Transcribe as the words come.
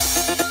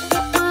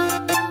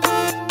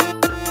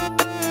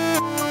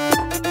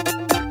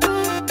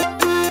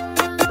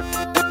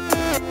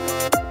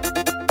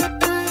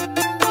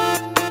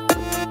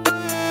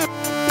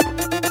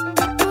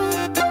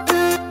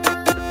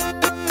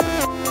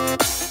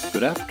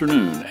Good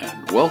afternoon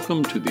and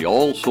welcome to the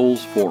All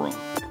Souls Forum.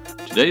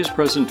 Today's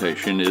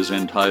presentation is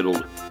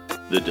entitled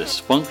The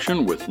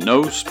Dysfunction with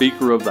No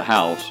Speaker of the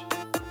House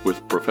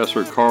with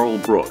Professor Carl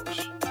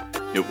Brooks.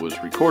 It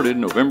was recorded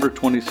November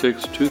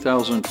 26,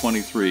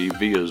 2023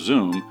 via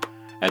Zoom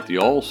at the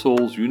All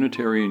Souls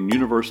Unitarian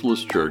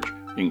Universalist Church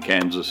in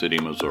Kansas City,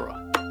 Missouri.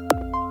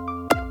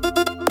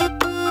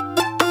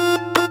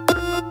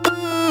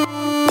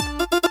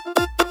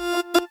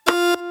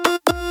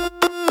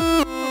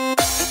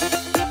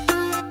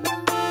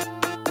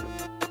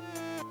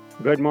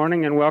 Good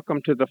morning and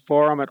welcome to the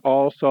Forum at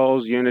All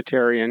Souls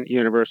Unitarian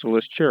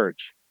Universalist Church.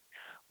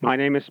 My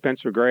name is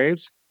Spencer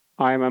Graves.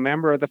 I am a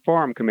member of the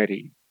Forum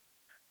Committee.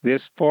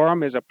 This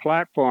forum is a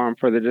platform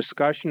for the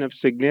discussion of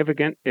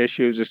significant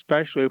issues,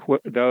 especially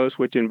those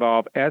which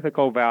involve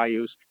ethical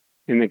values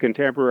in the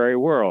contemporary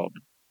world.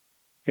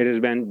 It has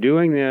been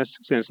doing this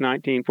since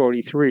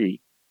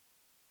 1943.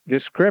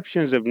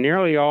 Descriptions of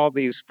nearly all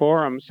these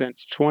forums since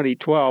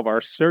 2012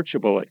 are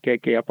searchable at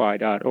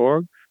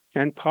kkfi.org,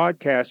 and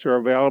podcasts are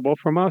available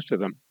for most of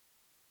them.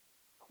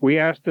 We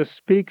ask the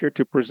speaker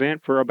to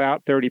present for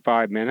about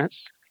 35 minutes.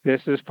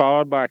 This is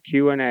followed by a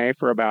Q&A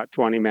for about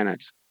 20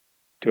 minutes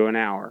to an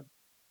hour.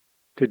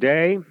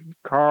 Today,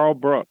 Carl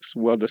Brooks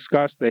will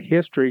discuss the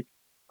history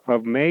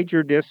of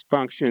major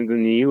dysfunctions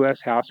in the U.S.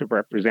 House of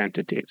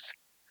Representatives.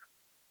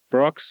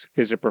 Brooks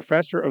is a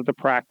professor of the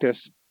practice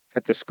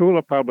at the School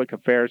of Public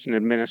Affairs and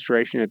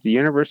Administration at the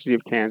University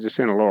of Kansas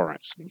in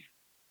Lawrence.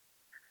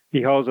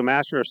 He holds a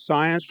Master of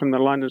Science from the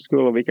London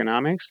School of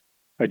Economics,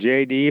 a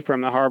J.D. from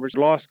the Harvard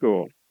Law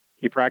School.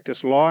 He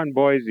practiced law in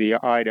Boise,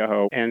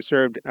 Idaho, and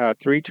served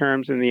 3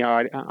 terms in the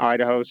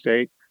Idaho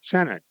State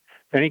Senate.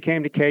 Then he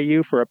came to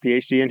KU for a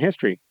Ph.D. in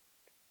history,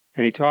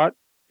 and he taught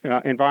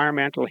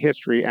environmental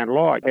history and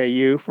law at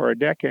KU for a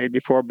decade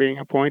before being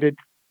appointed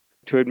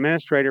to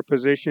administrator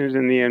positions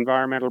in the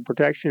Environmental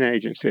Protection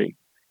Agency.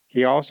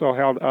 He also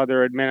held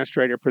other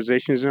administrator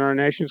positions in our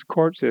nation's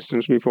court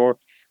systems before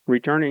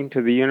returning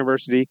to the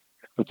University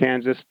of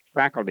Kansas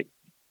faculty.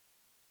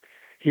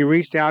 He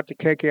reached out to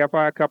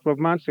KKFI a couple of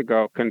months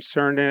ago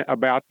concerned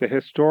about the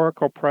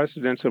historical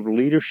precedence of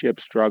leadership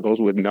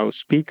struggles with no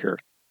speaker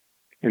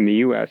in the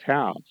U.S.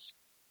 House.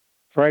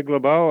 Craig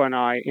LeBeau and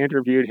I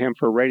interviewed him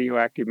for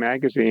Radioactive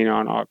Magazine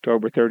on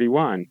October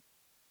 31.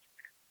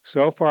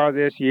 So far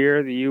this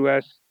year, the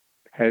U.S.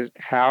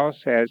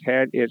 House has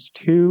had its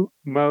 2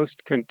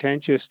 most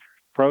contentious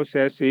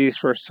processes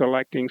for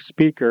selecting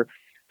speaker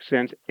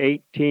since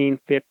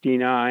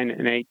 1859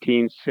 and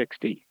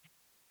 1860.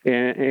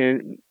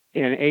 In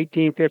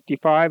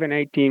 1855 and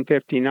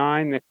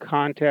 1859, the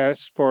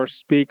contest for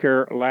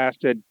speaker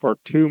lasted for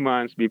 2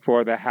 months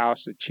before the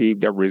House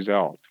achieved a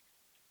result.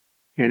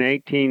 In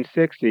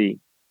 1860,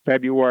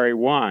 February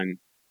 1,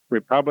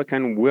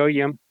 Republican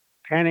William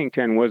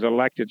Pennington was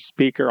elected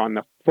speaker on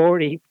the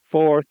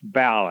 44th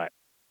ballot,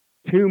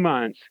 2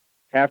 months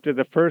after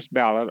the first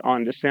ballot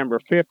on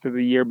December 5th of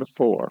the year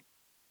before.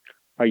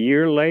 A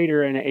year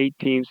later, in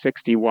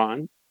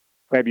 1861,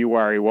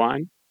 February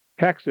 1,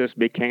 Texas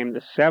became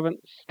the 7th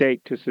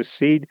state to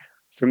secede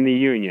from the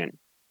Union.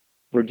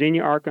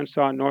 Virginia,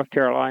 Arkansas, North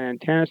Carolina,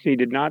 and Tennessee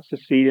did not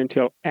secede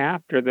until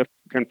after the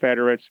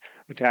Confederates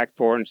attacked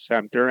Fort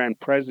Sumter, and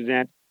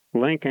President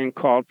Lincoln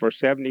called for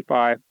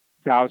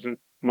 75,000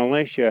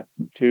 militia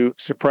to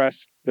suppress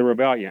the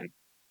rebellion.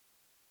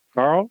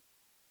 Carl?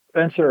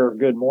 Spencer,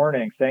 good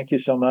morning. Thank you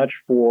so much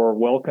for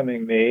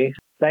welcoming me.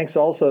 Thanks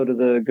also to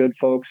the good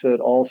folks at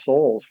All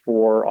Souls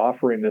for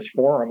offering this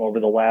forum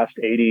over the last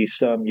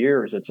 80-some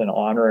years. It's an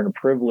honor and a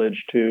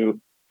privilege to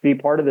be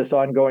part of this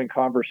ongoing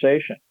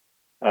conversation.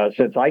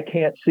 Since I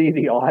can't see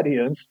the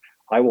audience,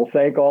 I will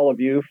thank all of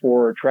you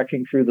for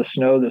trekking through the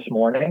snow this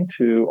morning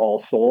to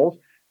All Souls.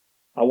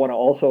 I want to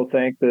also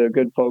thank the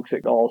good folks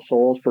at All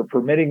Souls for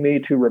permitting me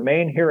to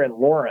remain here in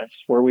Lawrence,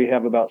 where we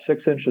have about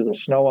 6 inches of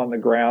snow on the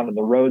ground and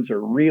the roads are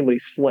really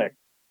slick.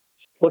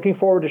 Looking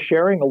forward to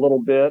sharing a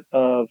little bit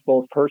of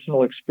both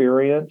personal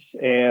experience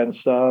and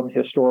some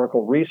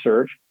historical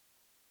research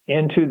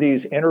into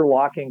these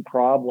interlocking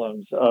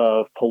problems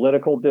of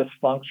political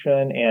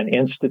dysfunction and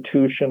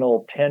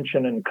institutional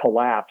tension and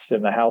collapse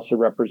in the House of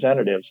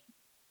Representatives.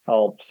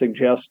 I'll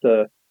suggest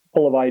a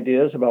couple of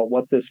ideas about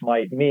what this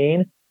might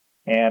mean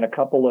and a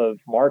couple of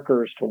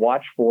markers to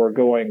watch for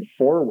going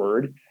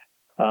forward.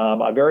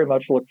 I very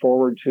much look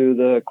forward to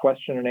the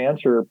question and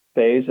answer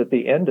phase at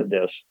the end of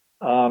this.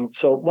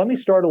 So let me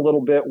start a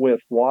little bit with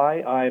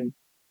why I'm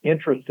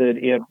interested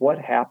in what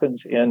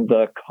happens in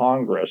the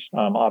Congress.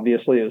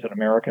 Obviously, as an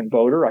American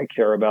voter, I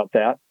care about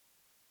that.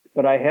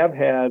 But I have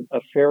had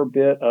a fair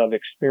bit of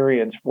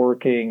experience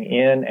working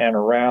in and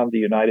around the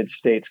United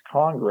States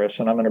Congress,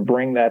 and I'm going to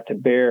bring that to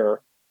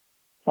bear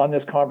on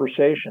this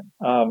conversation.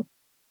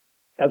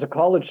 As a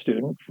college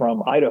student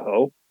from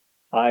Idaho,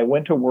 I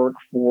went to work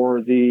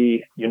for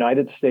the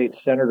United States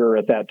Senator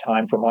at that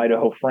time from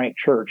Idaho, Frank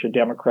Church, a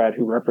Democrat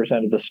who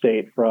represented the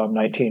state from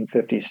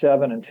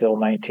 1957 until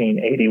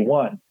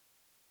 1981.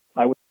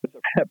 I was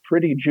a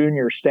pretty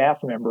junior staff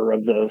member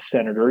of the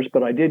senators,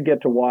 but I did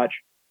get to watch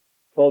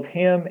both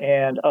him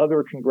and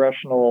other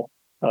congressional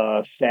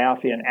staff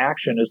in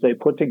action as they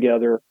put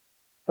together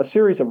a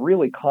series of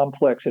really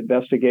complex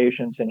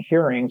investigations and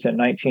hearings in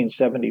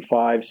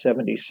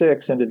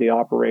 1975-76 into the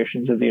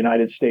operations of the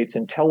United States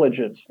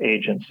intelligence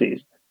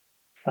agencies.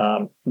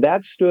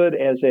 That stood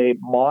as a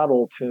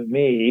model to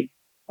me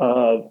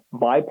of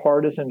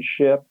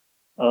bipartisanship,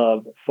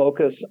 of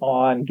focus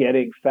on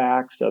getting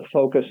facts, of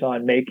focus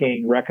on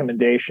making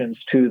recommendations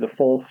to the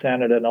full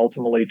Senate and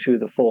ultimately to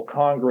the full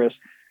Congress.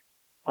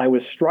 I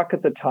was struck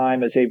at the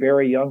time as a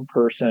very young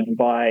person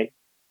by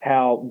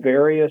how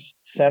various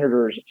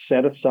senators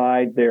set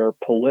aside their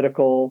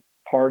political,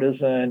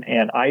 partisan,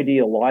 and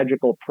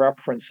ideological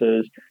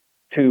preferences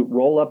to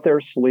roll up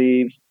their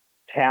sleeves,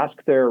 task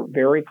their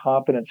very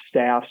competent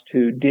staffs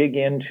to dig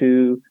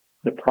into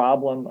the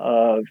problem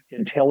of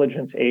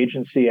intelligence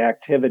agency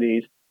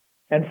activities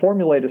and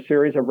formulate a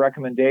series of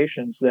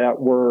recommendations that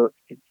were,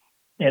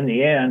 in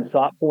the end,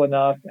 thoughtful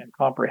enough and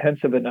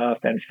comprehensive enough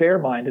and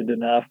fair-minded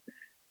enough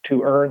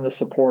to earn the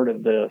support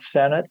of the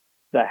Senate,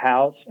 the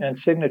House, and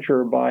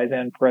signature by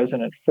then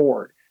President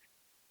Ford.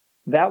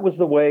 That was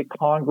the way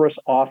Congress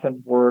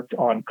often worked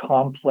on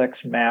complex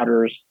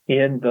matters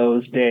in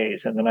those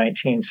days, in the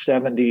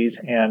 1970s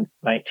and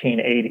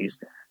 1980s.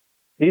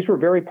 These were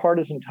very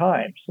partisan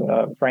times.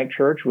 Frank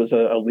Church was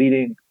a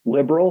leading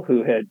liberal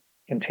who had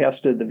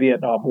contested the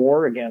Vietnam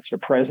War against a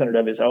president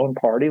of his own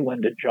party,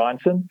 Lyndon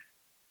Johnson.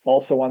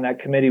 Also on that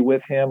committee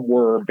with him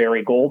were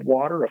Barry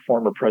Goldwater, a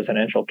former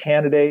presidential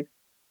candidate,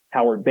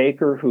 Howard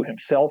Baker, who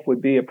himself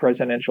would be a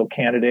presidential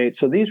candidate.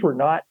 So these were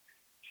not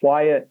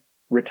quiet,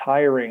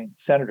 retiring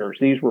senators.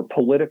 These were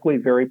politically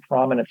very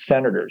prominent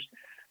senators.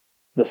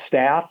 The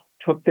staff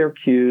took their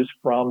cues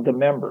from the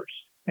members,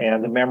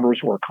 and the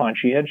members were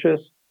conscientious,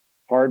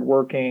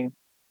 hardworking,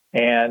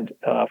 and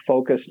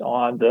focused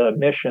on the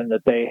mission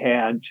that they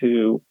had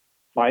to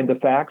find the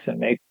facts and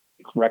make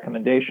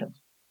recommendations.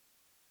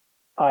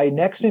 I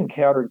next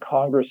encountered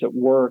Congress at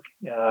work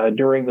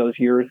during those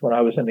years when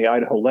I was in the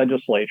Idaho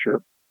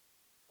legislature.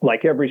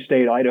 Like every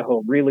state,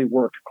 Idaho really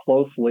worked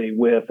closely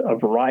with a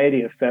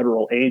variety of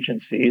federal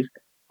agencies,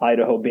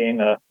 Idaho being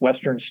a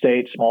western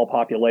state, small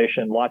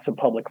population, lots of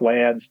public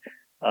lands,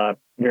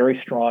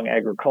 very strong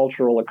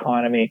agricultural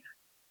economy.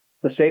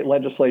 The state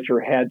legislature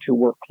had to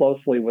work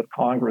closely with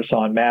Congress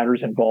on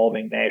matters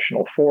involving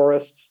national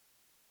forests,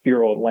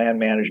 Bureau of Land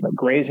Management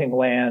grazing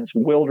lands,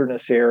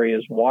 wilderness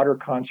areas, water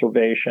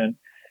conservation.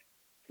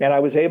 And I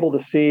was able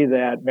to see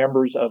that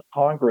members of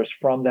Congress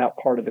from that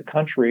part of the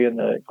country in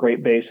the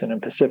Great Basin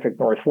and Pacific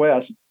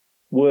Northwest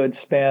would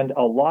spend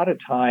a lot of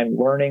time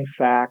learning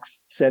facts,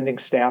 sending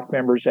staff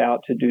members out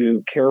to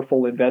do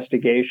careful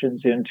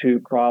investigations into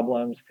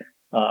problems,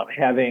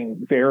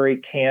 having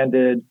very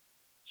candid,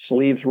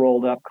 sleeves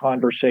rolled up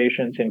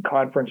conversations in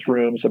conference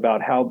rooms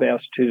about how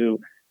best to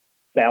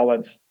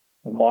balance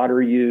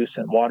water use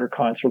and water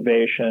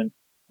conservation,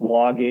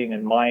 logging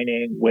and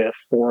mining with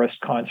forest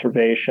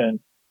conservation.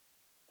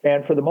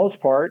 And for the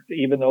most part,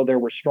 even though there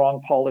were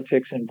strong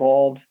politics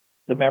involved,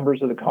 the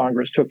members of the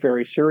Congress took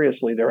very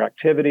seriously their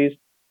activities,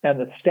 and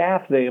the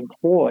staff they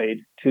employed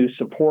to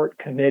support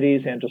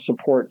committees and to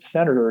support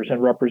senators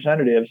and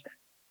representatives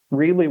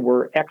really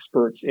were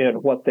experts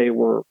in what they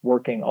were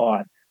working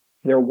on.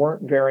 There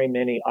weren't very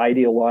many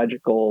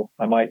ideological,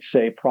 I might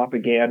say,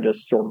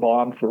 propagandists or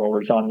bomb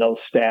throwers on those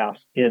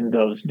staffs in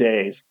those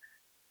days.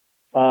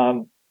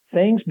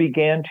 Things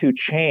began to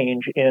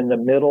change in the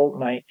middle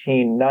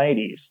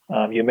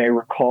 1990s. You may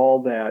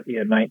recall that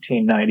in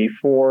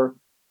 1994,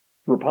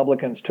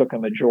 Republicans took a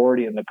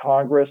majority in the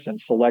Congress and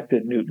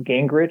selected Newt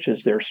Gingrich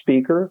as their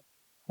speaker.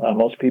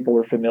 Most people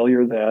are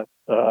familiar that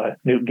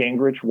Newt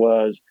Gingrich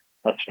was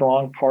a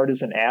strong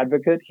partisan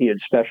advocate. He had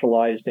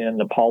specialized in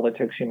the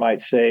politics, you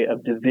might say,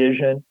 of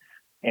division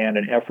and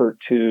an effort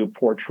to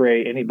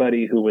portray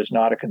anybody who was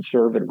not a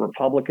conservative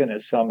Republican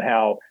as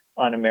somehow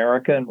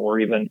un-American or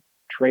even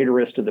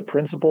traitorous to the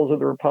principles of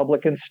the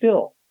Republicans.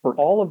 Still, for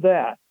all of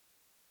that,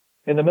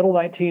 in the middle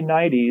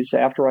 1990s,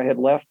 after I had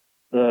left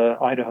the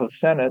Idaho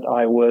Senate,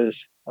 I was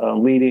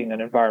leading an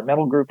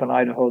environmental group in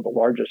Idaho, the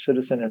largest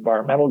citizen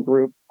environmental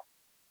group.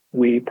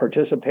 We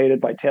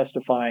participated by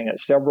testifying at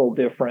several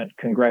different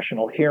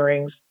congressional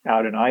hearings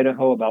out in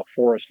Idaho about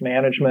forest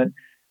management.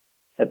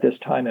 At this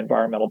time,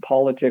 environmental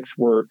politics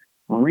were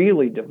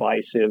really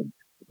divisive,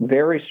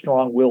 very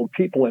strong-willed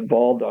people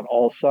involved on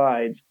all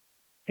sides.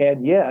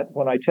 And yet,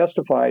 when I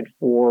testified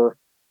for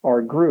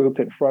our group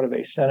in front of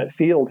a Senate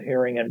field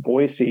hearing in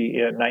Boise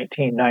in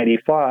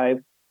 1995,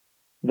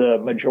 the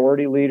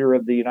majority leader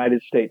of the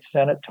United States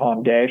Senate,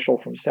 Tom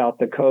Daschle from South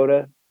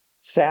Dakota,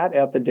 sat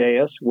at the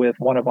dais with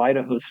one of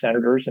Idaho's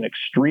senators, an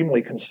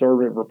extremely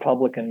conservative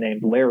Republican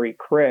named Larry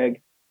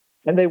Craig,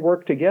 and they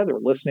worked together,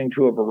 listening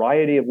to a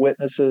variety of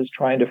witnesses,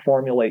 trying to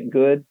formulate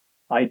good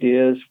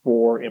ideas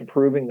for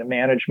improving the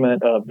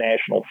management of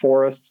national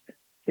forests.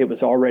 It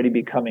was already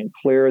becoming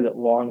clear that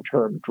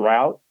long-term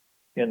drought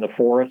in the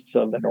forests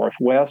of the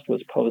Northwest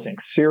was posing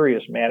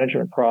serious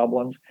management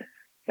problems.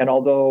 And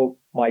although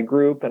my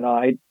group and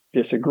I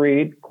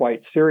disagreed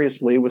quite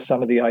seriously with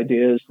some of the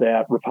ideas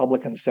that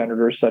Republican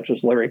senators such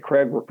as Larry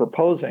Craig were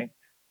proposing.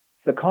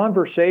 The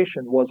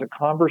conversation was a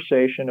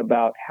conversation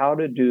about how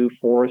to do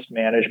forest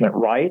management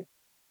right,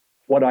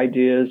 what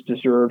ideas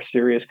deserve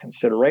serious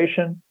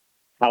consideration,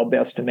 how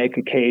best to make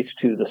a case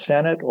to the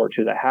Senate or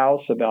to the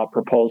House about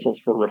proposals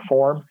for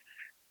reform.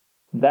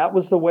 That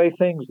was the way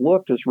things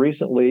looked as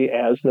recently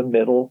as the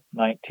middle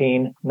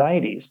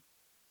 1990s.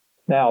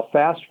 Now,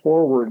 fast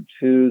forward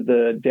to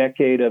the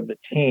decade of the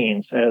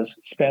teens. As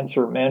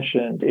Spencer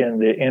mentioned in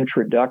the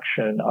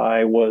introduction,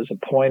 I was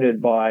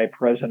appointed by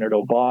President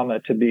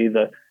Obama to be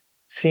the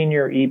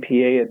senior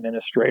EPA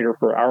administrator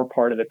for our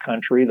part of the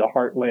country, the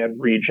Heartland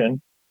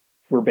region.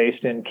 We're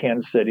based in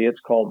Kansas City. It's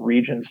called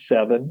Region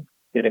 7.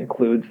 It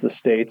includes the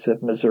states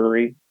of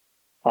Missouri,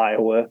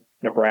 Iowa,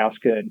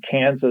 Nebraska, and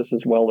Kansas,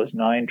 as well as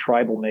 9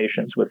 tribal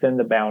nations within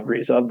the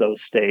boundaries of those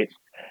states.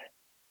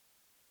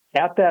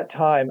 At that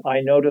time,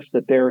 I noticed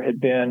that there had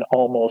been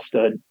almost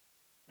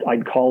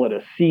I'd call it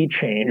a sea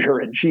change or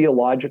a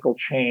geological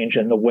change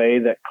in the way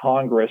that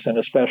Congress, and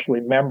especially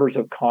members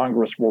of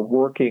Congress, were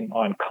working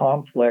on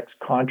complex,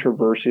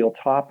 controversial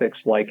topics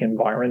like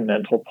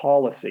environmental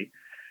policy.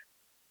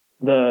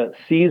 The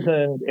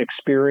seasoned,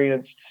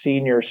 experienced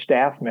senior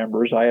staff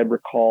members I had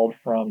recalled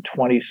from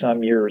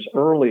 20-some years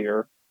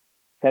earlier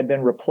had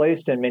been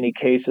replaced in many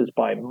cases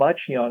by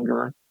much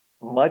younger,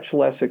 much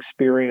less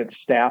experienced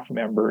staff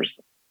members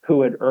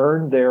who had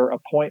earned their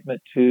appointment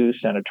to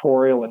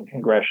senatorial and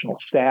congressional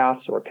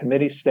staffs or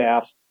committee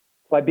staffs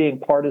by being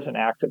partisan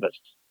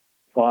activists,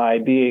 by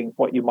being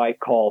what you might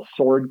call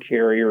sword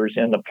carriers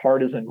in the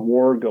partisan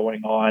war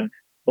going on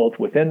both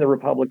within the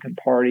Republican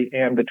Party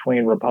and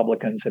between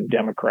Republicans and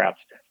Democrats.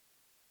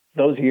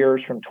 Those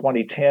years from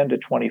 2010 to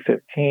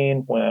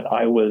 2015, when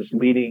I was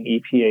leading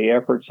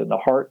EPA efforts in the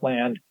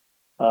Heartland,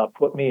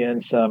 put me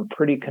in some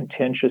pretty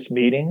contentious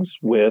meetings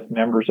with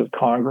members of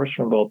Congress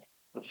from both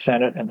the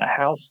Senate and the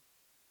House.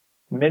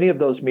 Many of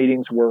those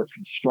meetings were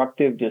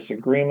constructive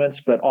disagreements,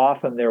 but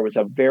often there was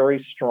a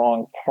very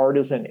strong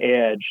partisan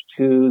edge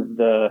to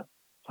the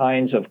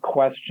kinds of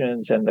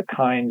questions and the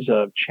kinds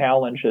of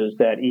challenges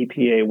that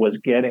EPA was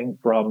getting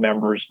from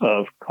members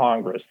of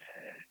Congress.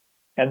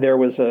 And there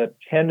was a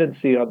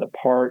tendency on the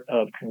part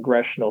of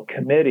congressional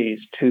committees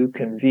to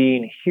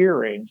convene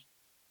hearings,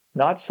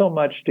 not so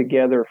much to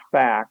gather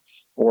facts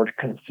or to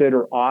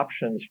consider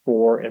options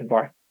for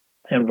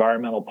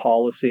environmental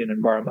policy and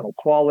environmental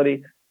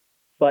quality,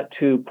 but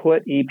to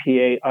put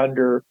EPA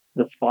under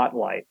the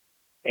spotlight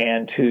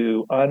and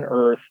to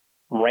unearth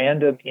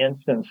random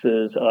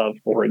instances of,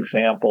 for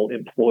example,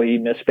 employee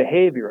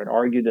misbehavior and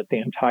argue that the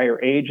entire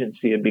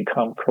agency had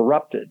become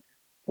corrupted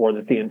or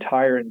that the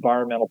entire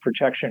environmental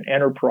protection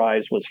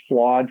enterprise was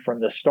flawed from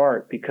the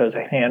start because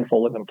a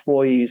handful of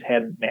employees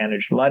hadn't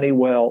managed money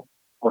well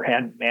or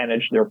hadn't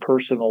managed their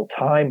personal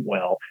time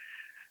well.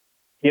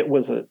 It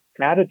was an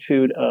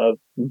attitude of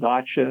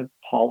gotcha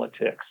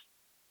politics.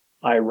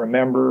 I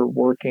remember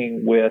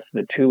working with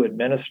the 2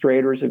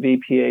 administrators of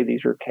EPA.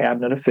 These are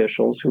cabinet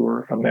officials who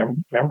were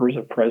members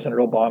of President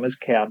Obama's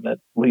cabinet,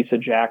 Lisa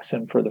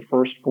Jackson for the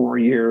first 4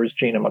 years,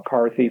 Gina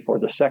McCarthy for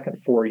the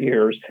second 4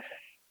 years.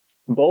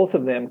 Both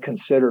of them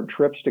considered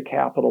trips to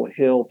Capitol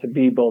Hill to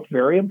be both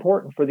very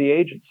important for the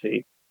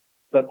agency,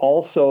 but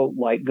also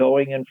like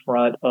going in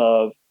front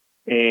of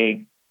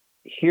a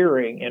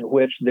hearing in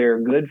which their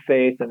good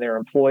faith and their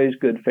employees'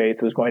 good faith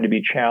was going to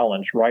be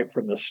challenged right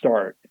from the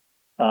start.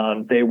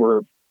 They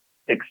were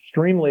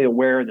extremely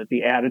aware that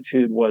the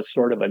attitude was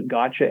sort of a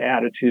gotcha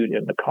attitude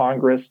in the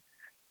Congress.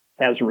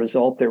 As a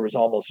result, there was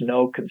almost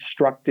no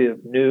constructive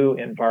new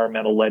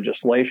environmental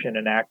legislation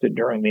enacted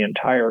during the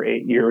entire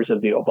 8 years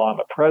of the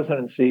Obama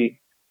presidency.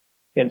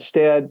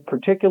 Instead,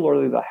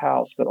 particularly the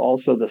House, but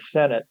also the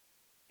Senate,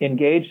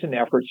 engaged in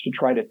efforts to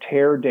try to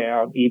tear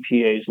down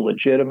EPA's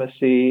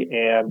legitimacy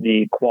and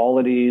the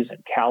qualities and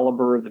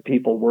caliber of the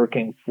people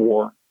working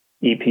for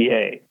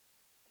EPA.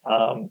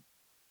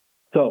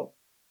 So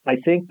I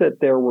think that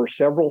there were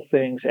several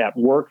things at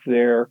work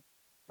there.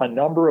 A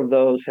number of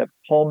those have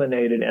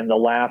culminated in the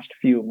last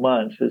few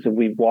months as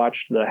we've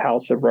watched the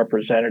House of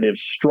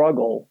Representatives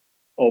struggle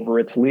over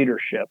its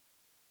leadership.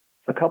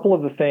 A couple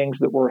of the things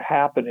that were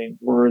happening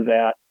were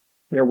that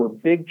there were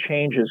big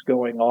changes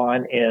going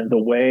on in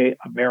the way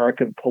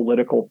American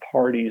political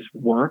parties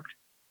worked.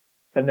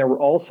 And there were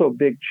also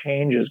big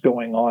changes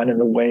going on in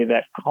the way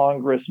that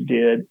Congress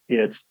did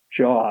its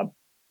job.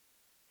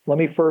 Let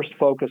me first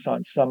focus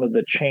on some of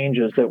the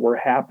changes that were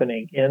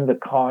happening in the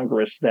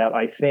Congress that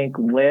I think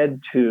led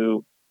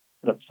to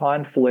the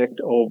conflict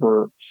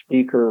over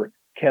Speaker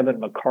Kevin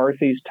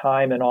McCarthy's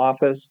time in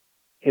office,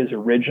 his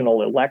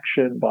original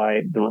election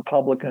by the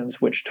Republicans,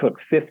 which took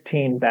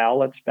 15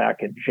 ballots back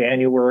in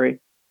January,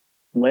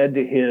 led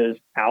to his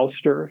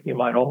ouster, you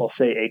might almost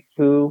say a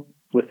coup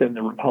within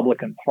the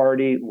Republican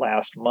Party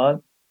last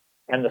month,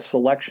 and the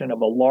selection of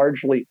a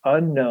largely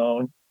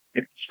unknown,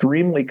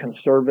 extremely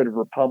conservative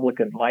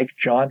Republican Mike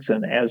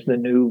Johnson as the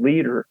new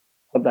leader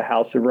of the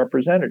House of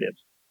Representatives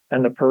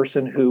and the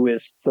person who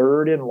is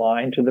third in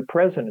line to the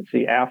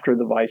presidency after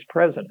the vice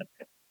president.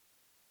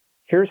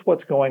 Here's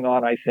what's going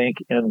on, I think,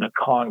 in the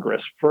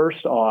Congress.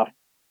 First off,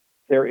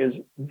 there is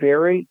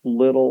very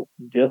little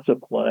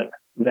discipline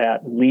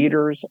that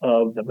leaders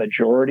of the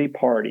majority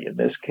party, in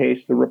this case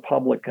the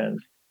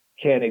Republicans,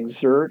 can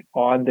exert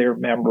on their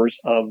members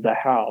of the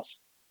House.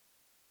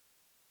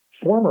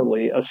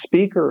 Formerly, a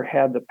speaker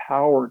had the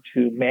power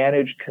to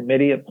manage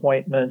committee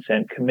appointments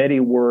and committee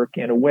work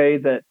in a way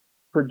that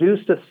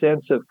produced a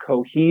sense of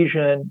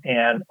cohesion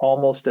and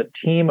almost a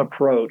team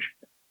approach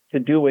to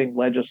doing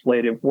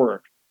legislative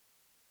work.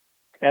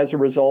 As a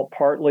result,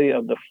 partly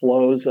of the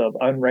flows of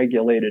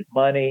unregulated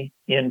money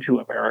into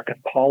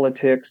American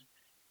politics,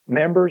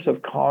 members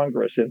of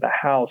Congress in the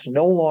House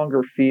no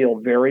longer feel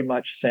very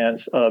much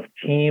sense of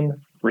team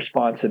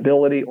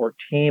responsibility or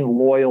team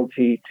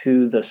loyalty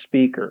to the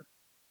speaker.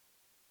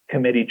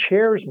 Committee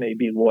chairs may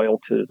be loyal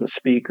to the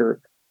speaker,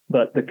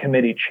 but the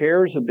committee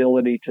chair's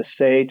ability to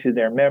say to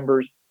their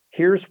members,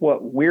 here's what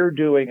we're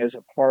doing as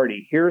a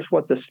party, here's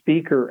what the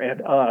speaker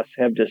and us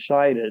have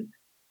decided,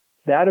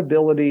 that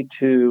ability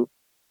to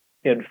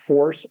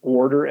enforce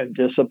order and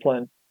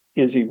discipline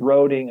is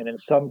eroding, and in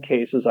some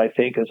cases, I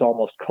think, has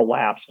almost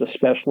collapsed,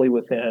 especially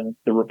within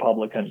the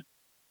Republican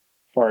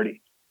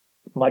Party.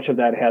 Much of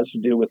that has to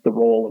do with the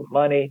role of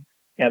money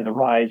and the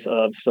rise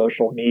of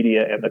social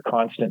media and the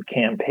constant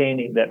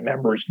campaigning that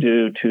members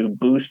do to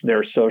boost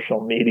their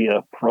social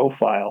media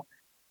profile.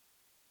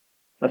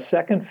 A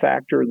second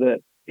factor that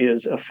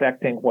is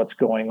affecting what's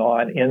going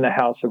on in the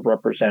House of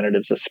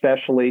Representatives,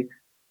 especially,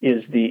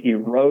 is the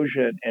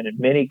erosion and, in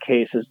many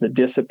cases, the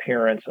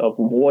disappearance of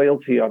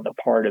loyalty on the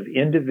part of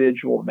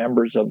individual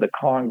members of the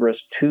Congress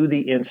to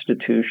the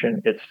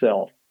institution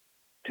itself,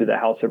 to the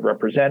House of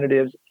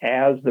Representatives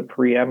as the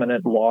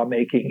preeminent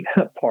lawmaking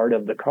part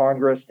of the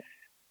Congress,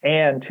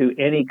 and to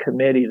any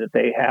committee that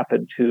they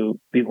happen to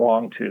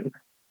belong to.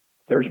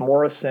 There's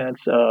more a sense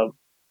of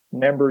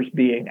members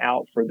being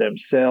out for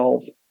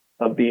themselves,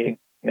 of being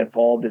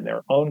involved in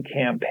their own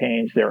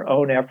campaigns, their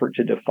own effort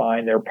to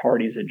define their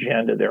party's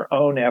agenda, their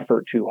own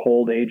effort to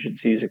hold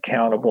agencies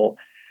accountable.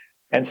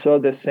 And so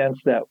the sense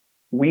that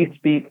we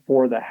speak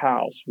for the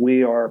House,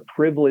 we are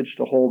privileged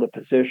to hold a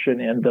position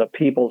in the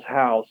people's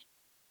House,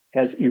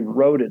 has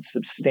eroded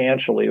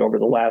substantially over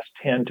the last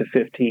 10 to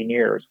 15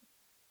 years.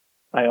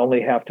 I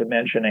only have to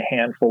mention a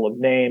handful of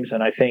names,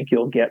 and I think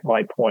you'll get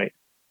my point.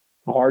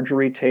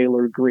 Marjorie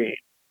Taylor Greene,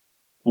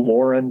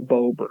 Lauren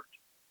Boebert,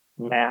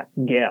 Matt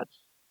Gaetz,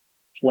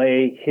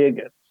 Clay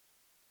Higgins,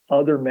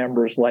 other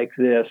members like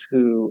this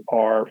who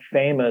are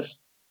famous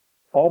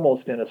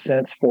almost in a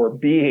sense for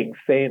being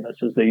famous,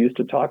 as they used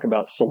to talk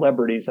about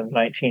celebrities in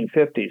the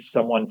 1950s,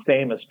 someone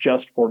famous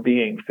just for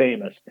being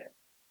famous.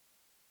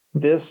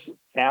 This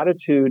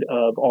attitude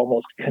of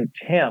almost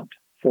contempt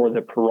for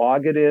the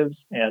prerogatives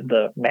and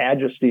the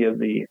majesty of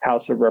the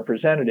House of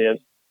Representatives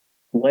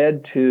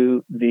led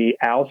to the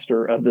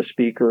ouster of the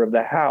Speaker of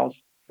the House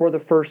for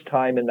the first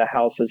time in the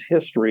House's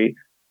history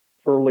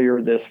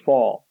earlier this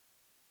fall.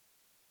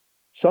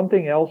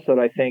 Something else that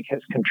I think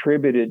has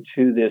contributed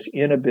to this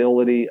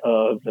inability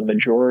of the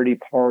majority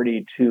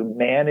party to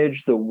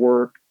manage the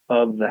work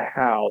of the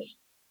House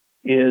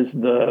is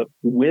the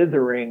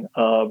withering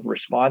of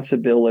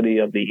responsibility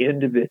of the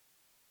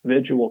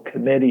individual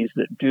committees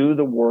that do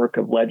the work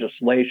of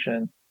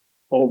legislation,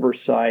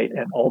 oversight,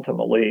 and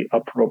ultimately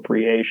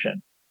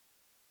appropriation.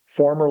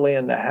 Formerly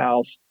in the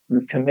House,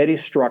 the committee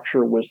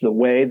structure was the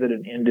way that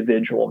an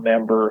individual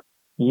member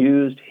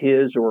used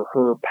his or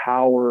her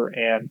power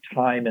and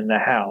time in the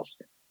House,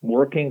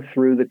 working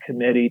through the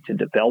committee to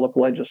develop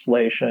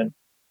legislation,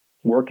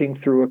 working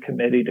through a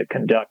committee to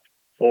conduct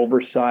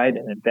oversight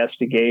and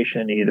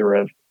investigation either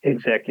of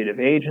executive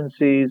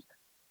agencies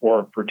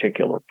or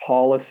particular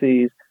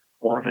policies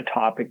or of a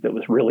topic that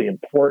was really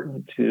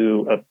important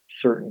to a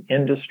certain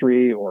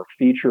industry or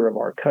feature of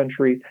our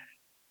country.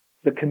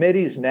 The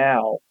committees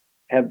now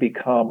have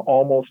become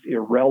almost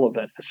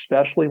irrelevant,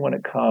 especially when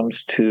it comes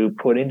to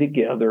putting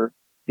together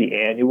the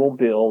annual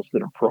bills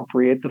that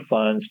appropriate the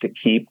funds to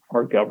keep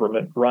our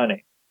government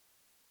running.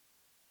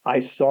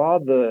 I saw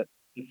the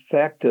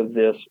effect of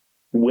this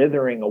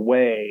withering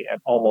away and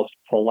almost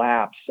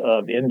collapse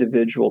of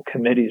individual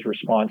committees'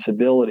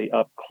 responsibility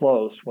up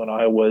close when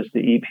I was the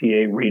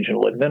EPA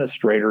regional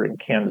administrator in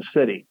Kansas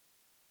City.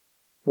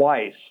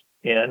 Twice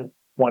in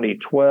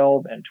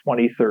 2012 and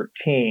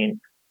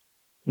 2013,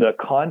 the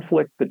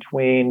conflict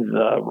between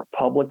the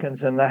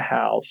Republicans in the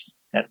House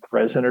and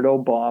President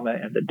Obama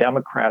and the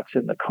Democrats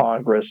in the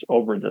Congress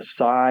over the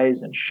size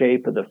and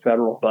shape of the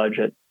federal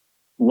budget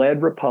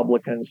led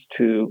Republicans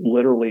to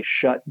literally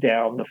shut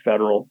down the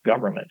federal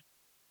government.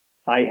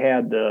 I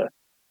had the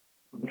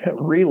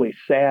really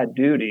sad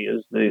duty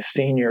as the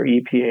senior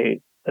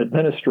EPA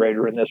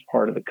administrator in this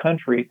part of the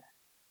country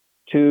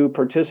to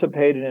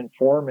participate in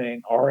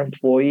informing our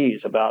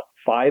employees, about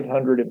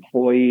 500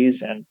 employees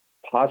and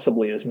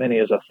possibly as many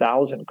as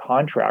 1,000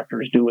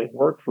 contractors doing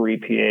work for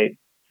EPA,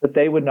 that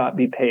they would not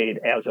be paid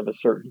as of a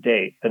certain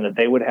date and that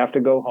they would have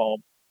to go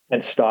home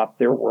and stop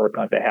their work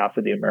on behalf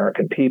of the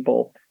American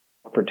people,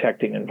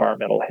 protecting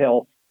environmental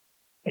health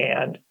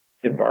and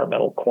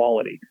environmental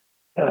quality.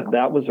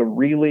 That was a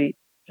really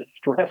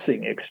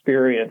distressing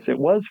experience. It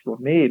was for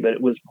me, but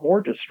it was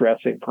more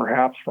distressing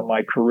perhaps for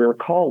my career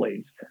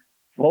colleagues.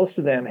 Most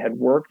of them had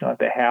worked on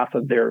behalf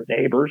of their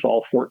neighbors,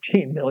 all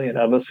 14 million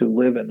of us who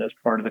live in this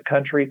part of the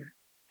country,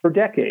 for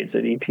decades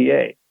at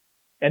EPA.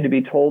 And to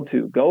be told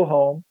to go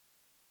home,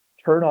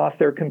 turn off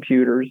their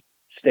computers,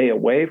 stay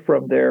away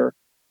from their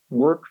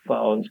work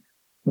phones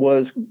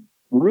was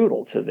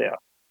brutal to them.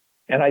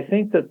 And I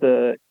think that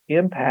the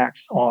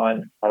impacts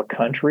on our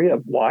country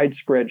of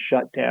widespread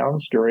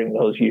shutdowns during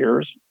those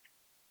years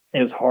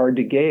is hard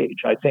to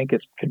gauge. I think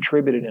it's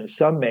contributed in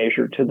some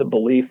measure to the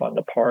belief on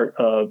the part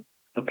of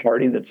the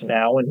party that's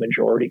now in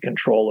majority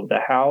control of the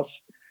House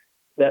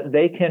that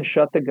they can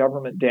shut the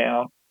government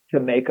down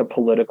to make a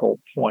political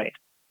point.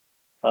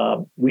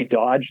 We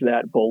dodged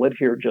that bullet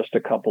here just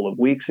a couple of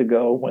weeks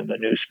ago when the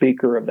new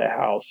Speaker of the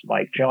House,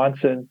 Mike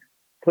Johnson,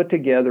 put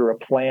together a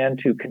plan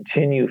to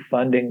continue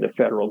funding the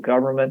federal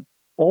government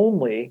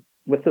only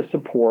with the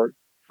support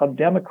of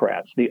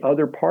Democrats, the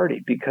other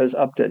party, because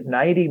up to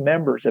 90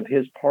 members of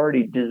his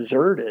party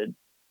deserted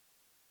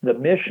the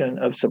mission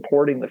of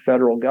supporting the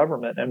federal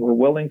government and were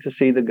willing to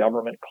see the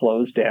government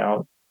close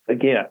down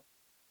again.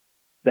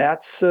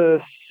 That's a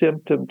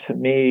symptom to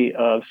me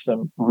of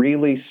some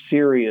really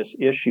serious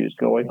issues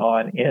going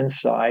on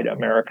inside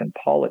American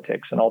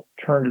politics, and I'll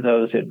turn to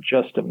those in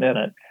just a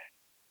minute.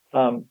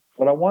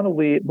 But I want to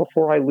leave,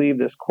 before I leave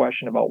this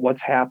question about what's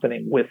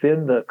happening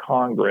within the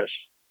Congress,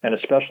 and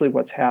especially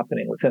what's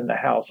happening within the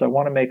House, I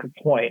want to make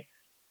a point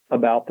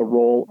about the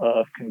role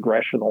of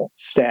congressional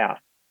staff.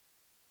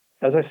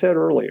 As I said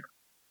earlier,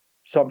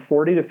 some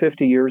 40 to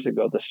 50 years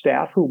ago, the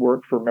staff who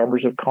worked for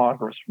members of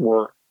Congress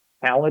were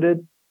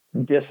talented,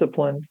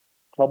 disciplined,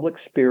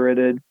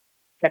 public-spirited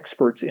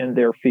experts in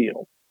their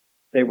field.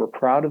 They were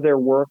proud of their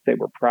work. They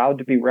were proud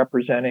to be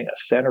representing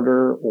a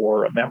senator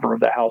or a member of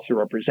the House of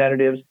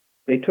Representatives.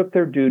 They took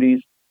their duties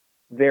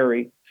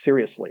very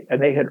seriously,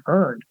 and they had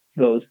earned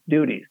those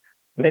duties.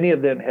 Many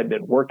of them had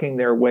been working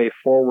their way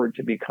forward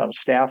to become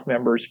staff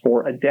members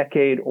for a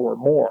decade or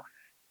more.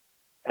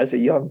 As a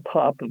young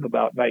pup of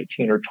about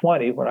 19 or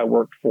 20, when I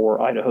worked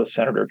for Idaho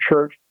Senator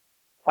Church,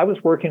 I was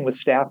working with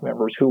staff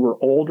members who were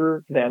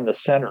older than the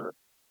senator.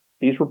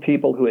 These were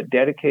people who had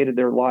dedicated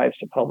their lives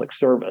to public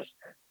service.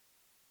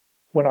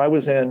 When I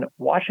was in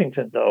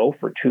Washington, though,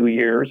 for 2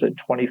 years in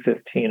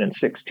 2015 and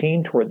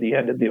 16, toward the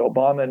end of the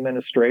Obama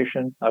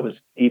administration, I was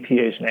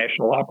EPA's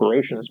National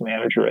Operations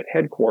Manager at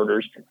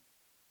headquarters.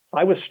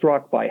 I was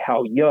struck by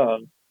how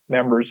young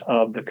members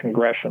of the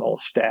congressional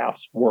staffs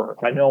were.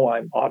 I know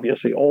I'm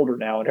obviously older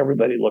now and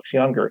everybody looks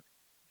younger,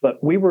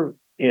 but we were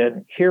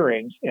in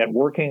hearings and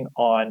working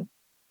on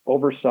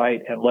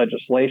oversight and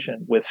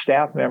legislation with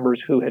staff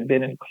members who had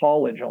been in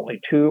college only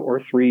 2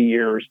 or 3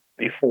 years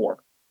before.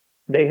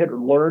 They had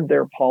learned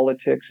their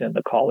politics in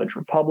the college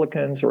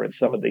Republicans or in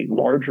some of the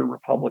larger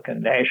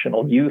Republican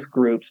national youth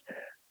groups,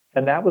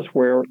 and that was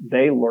where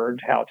they learned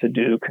how to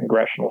do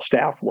congressional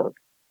staff work.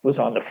 It was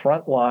on the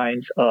front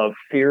lines of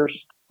fierce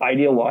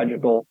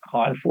ideological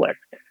conflict,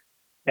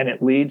 and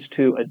it leads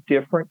to a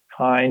different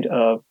kind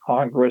of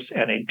Congress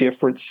and a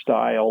different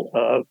style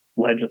of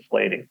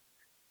legislating.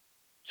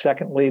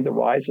 Secondly, the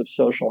rise of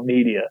social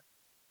media.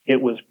 It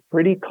was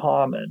pretty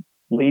common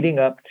leading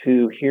up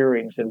to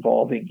hearings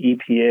involving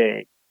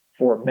EPA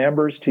for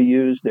members to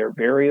use their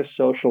various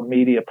social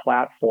media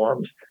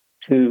platforms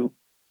to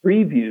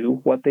preview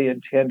what they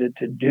intended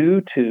to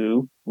do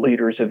to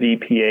leaders of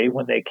EPA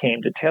when they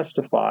came to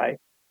testify.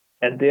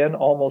 And then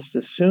almost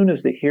as soon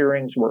as the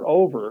hearings were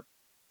over,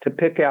 to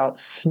pick out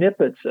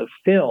snippets of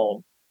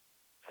film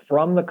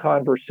from the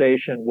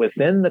conversation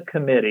within the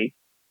committee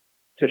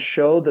to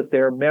show that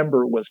their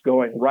member was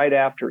going right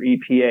after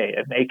EPA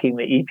and making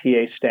the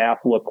EPA staff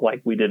look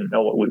like we didn't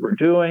know what we were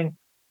doing,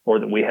 or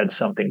that we had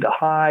something to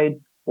hide,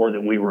 or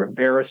that we were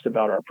embarrassed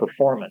about our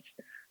performance.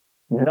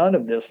 None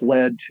of this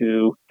led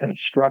to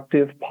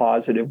constructive,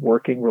 positive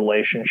working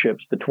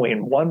relationships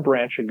between one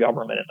branch of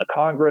government in the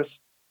Congress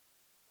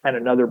and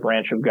another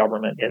branch of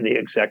government in the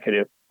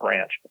executive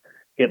branch.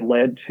 It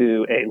led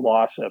to a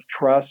loss of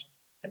trust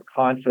and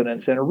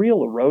confidence and a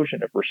real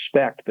erosion of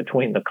respect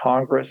between the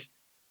Congress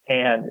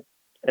and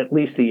at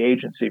least the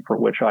agency for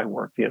which I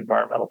work, the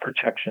Environmental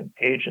Protection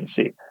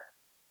Agency.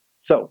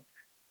 So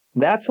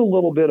that's a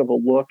little bit of a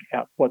look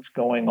at what's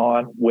going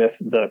on with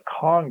the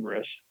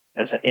Congress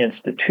as an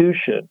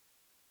institution.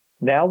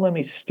 Now let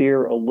me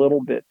steer a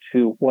little bit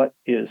to what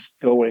is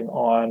going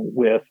on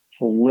with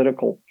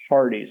political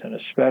parties, and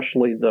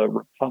especially the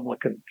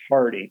Republican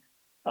Party.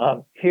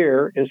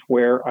 Here is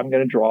where I'm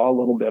going to draw a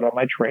little bit on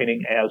my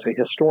training as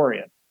a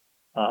historian.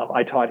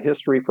 I taught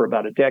history for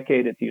about a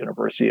decade at the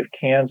University of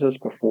Kansas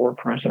before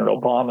President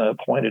Obama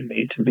appointed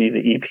me to be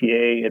the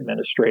EPA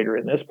administrator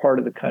in this part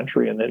of the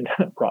country and then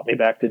brought me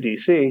back to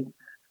D.C.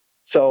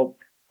 So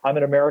I'm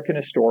an American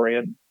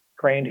historian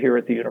trained here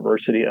at the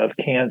University of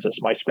Kansas.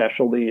 My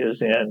specialty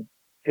is in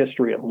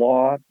history of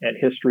law and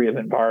history of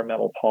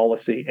environmental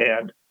policy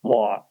and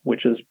law,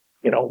 which is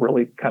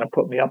really kind of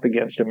put me up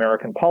against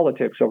American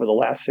politics over the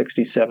last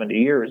 60, 70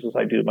 years as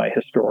I do my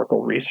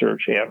historical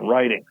research and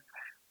writing.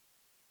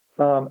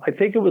 I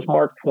think it was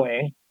Mark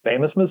Twain,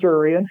 famous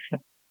Missourian,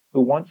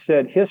 who once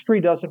said, "History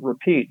doesn't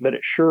repeat, but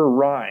it sure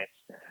rhymes."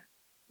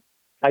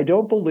 I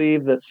don't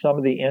believe that some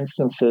of the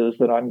instances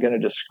that I'm going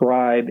to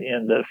describe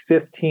in the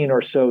 15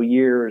 or so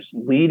years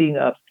leading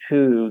up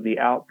to the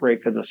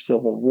outbreak of the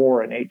Civil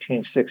War in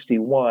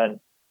 1861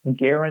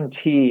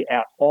 guarantee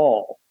at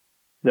all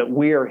that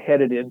we are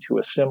headed into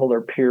a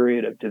similar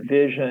period of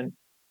division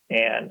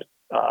and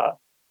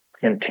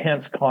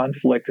intense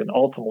conflict and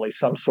ultimately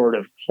some sort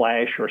of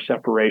clash or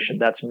separation.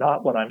 That's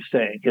not what I'm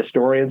saying.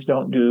 Historians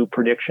don't do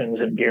predictions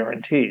and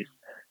guarantees.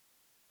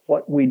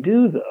 What we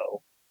do,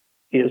 though,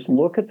 is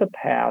look at the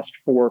past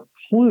for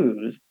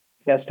clues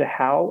as to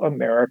how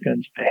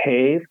Americans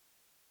behave,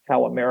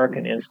 how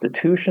American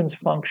institutions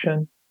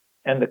function,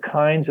 and the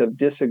kinds of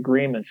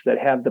disagreements that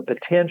have the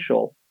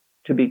potential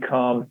to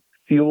become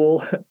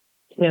fuel,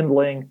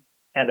 kindling,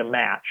 and a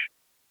match.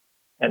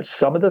 And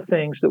some of the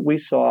things that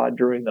we saw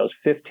during those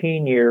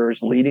 15 years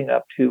leading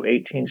up to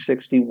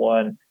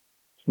 1861,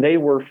 they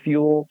were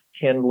fuel,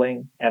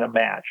 kindling, and a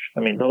match. I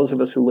mean, those of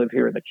us who live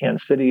here in the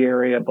Kansas City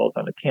area, both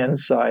on the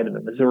Kansas side and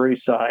the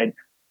Missouri side,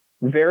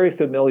 very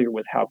familiar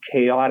with how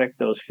chaotic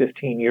those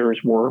 15 years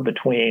were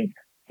between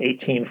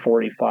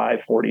 1845,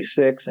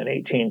 46, and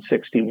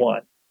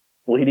 1861.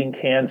 Bleeding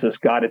Kansas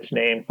got its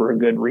name for a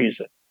good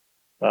reason.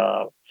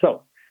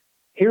 So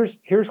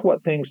here's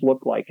what things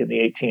looked like in the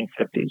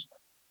 1850s.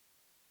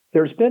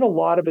 There's been a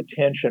lot of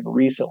attention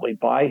recently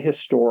by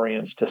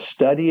historians to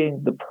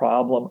studying the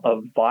problem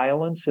of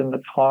violence in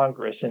the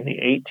Congress in the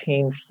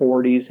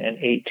 1840s and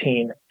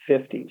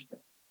 1850s.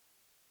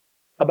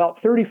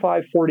 About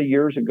 35, 40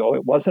 years ago,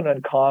 it wasn't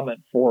uncommon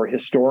for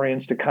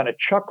historians to kind of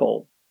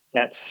chuckle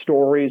at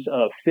stories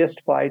of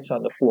fistfights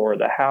on the floor of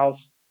the House,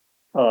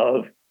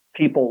 of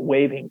people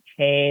waving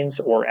canes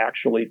or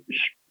actually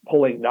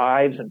pulling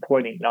knives and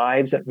pointing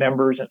knives at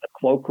members in the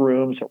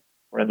cloakrooms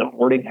or in the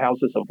boarding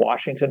houses of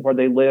Washington where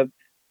they lived.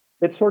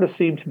 It sort of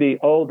seemed to be,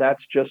 oh,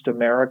 that's just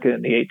America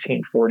in the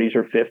 1840s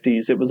or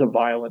 50s. It was a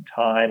violent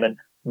time, and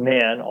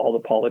men, all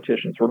the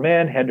politicians were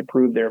men, had to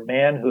prove their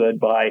manhood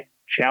by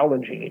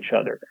challenging each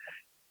other.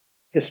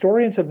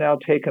 Historians have now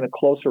taken a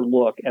closer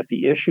look at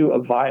the issue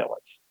of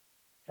violence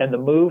and the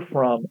move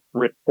from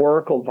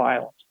rhetorical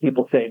violence,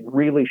 people saying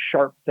really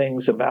sharp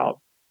things about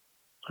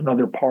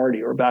another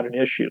party or about an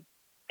issue,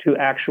 to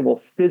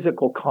actual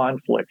physical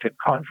conflict and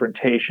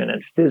confrontation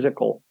and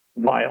physical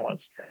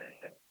violence.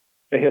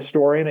 A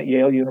historian at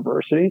Yale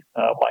University,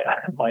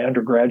 my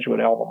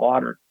undergraduate alma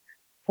mater,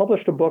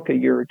 published a book a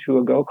year or two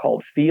ago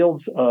called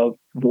Fields of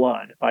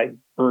Blood. I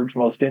urge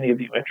most any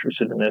of you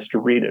interested in this to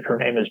read it. Her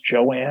name is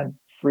Joanne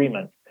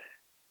Freeman.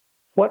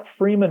 What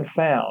Freeman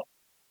found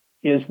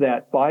is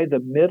that by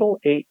the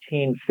middle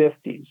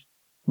 1850s,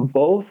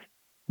 both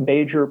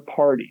major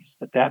parties,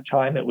 at that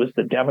time it was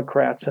the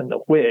Democrats and the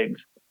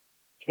Whigs,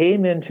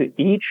 came into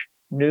each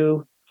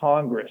new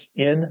Congress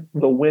in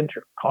the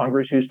winter.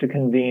 Congress used to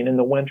convene in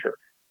the winter,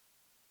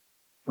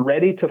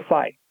 ready to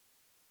fight.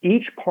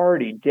 Each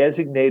party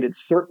designated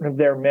certain of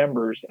their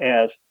members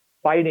as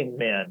fighting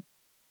men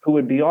who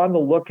would be on the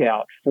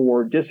lookout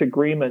for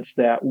disagreements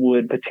that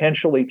would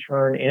potentially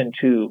turn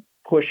into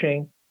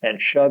pushing and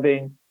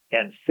shoving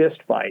and fist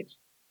fights.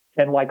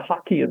 And like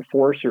hockey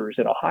enforcers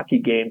in a hockey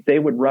game, they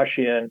would rush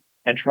in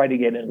and try to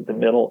get into the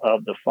middle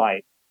of the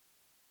fight.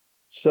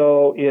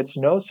 So it's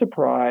no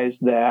surprise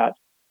that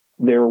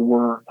there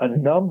were a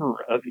number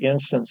of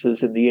instances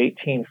in the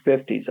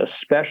 1850s,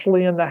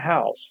 especially in the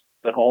House,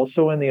 but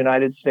also in the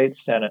United States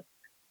Senate,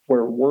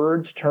 where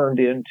words turned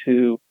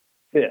into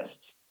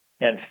fists,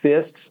 and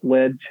fists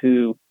led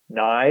to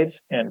knives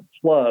and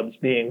clubs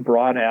being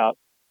brought out,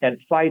 and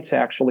fights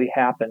actually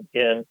happened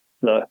in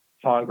the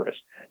Congress.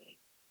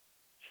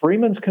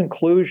 Freeman's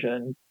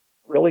conclusion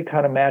really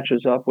kind of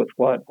matches up with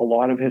what a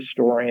lot of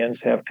historians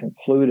have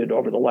concluded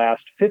over the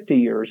last 50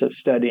 years of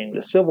studying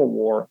the Civil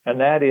War, and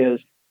that is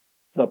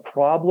the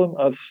problem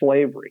of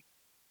slavery,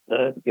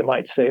 you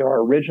might say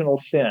our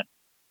original sin,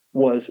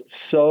 was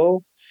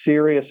so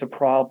serious a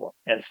problem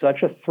and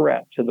such a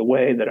threat to the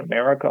way that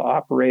America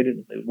operated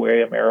and the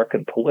way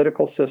American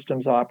political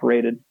systems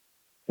operated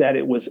that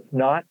it was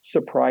not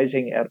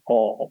surprising at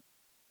all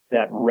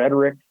that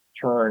rhetoric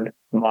turned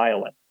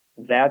violent.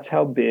 That's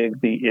how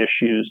big the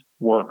issues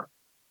were.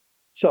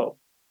 So,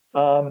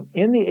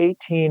 in the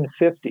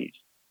 1850s,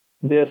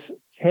 this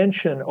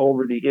tension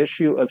over the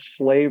issue of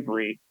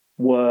slavery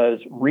was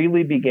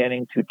really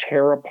beginning to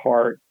tear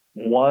apart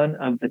one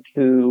of the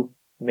two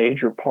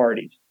major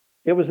parties.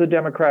 It was the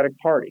Democratic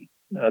Party,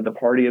 the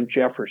party of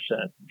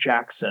Jefferson,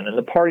 Jackson, and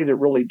the party that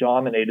really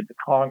dominated the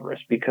Congress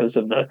because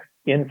of the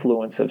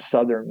influence of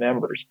Southern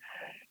members.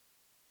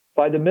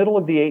 By the middle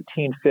of the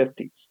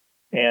 1850s,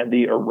 and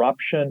the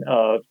eruption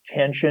of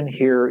tension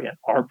here in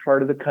our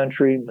part of the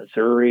country,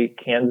 Missouri,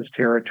 Kansas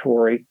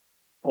Territory,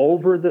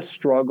 over the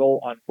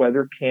struggle on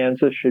whether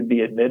Kansas should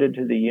be admitted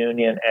to the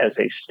Union as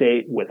a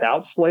state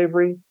without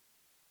slavery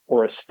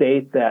or a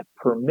state that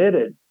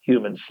permitted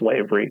human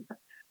slavery.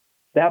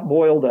 That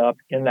boiled up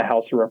in the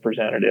House of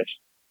Representatives.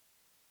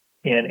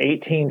 In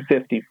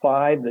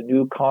 1855, the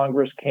new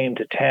Congress came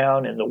to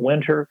town in the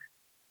winter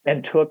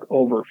and took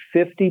over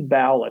 50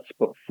 ballots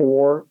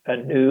before a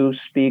new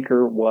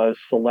speaker was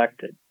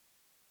selected.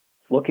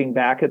 Looking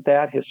back at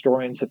that,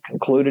 historians have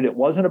concluded it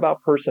wasn't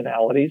about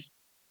personalities,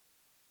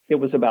 it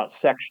was about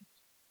sections.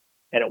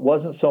 And it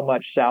wasn't so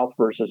much South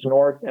versus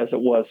North as it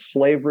was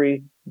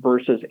slavery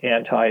versus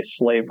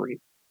anti-slavery.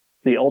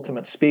 The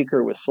ultimate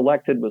speaker was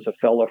selected was a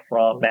fellow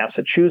from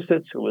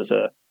Massachusetts who was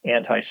an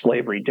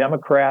anti-slavery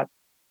Democrat.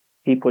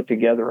 He put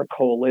together a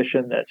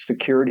coalition that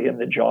secured him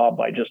the job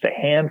by just a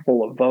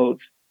handful of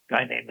votes, a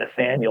guy named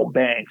Nathaniel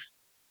Banks.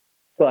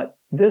 But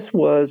this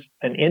was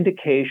an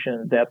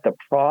indication that the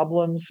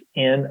problems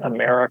in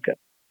America,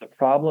 the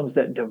problems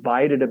that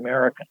divided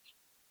Americans,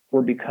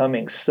 were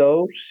becoming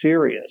so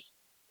serious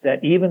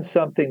that even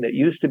something that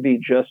used to be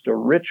just a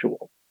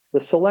ritual, the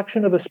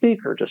selection of a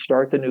speaker to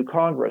start the new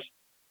Congress,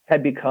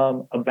 had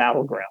become a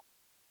battleground.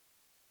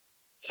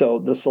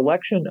 So the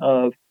selection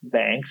of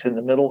Banks in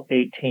the middle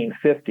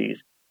 1850s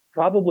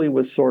probably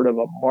was sort of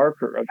a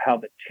marker of how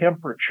the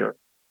temperature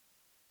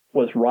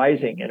was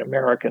rising in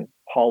American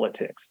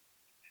politics.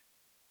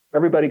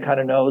 Everybody kind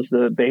of knows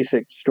the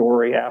basic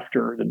story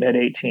after the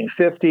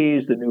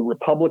mid-1850s. The new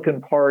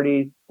Republican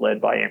Party, led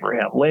by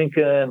Abraham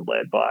Lincoln,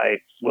 led by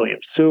William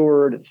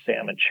Seward and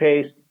Salmon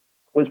Chase,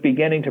 was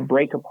beginning to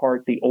break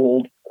apart the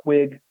old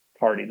Whig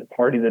Party, the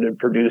party that had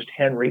produced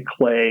Henry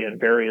Clay and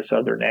various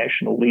other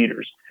national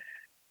leaders.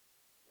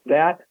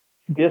 That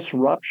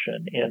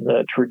disruption in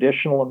the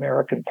traditional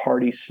American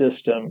party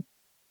system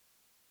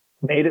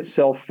made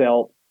itself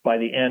felt by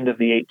the end of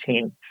the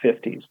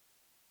 1850s.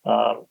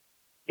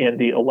 In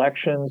the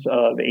elections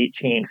of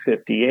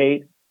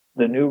 1858,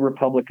 the new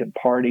Republican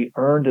Party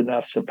earned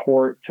enough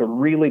support to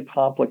really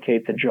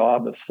complicate the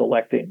job of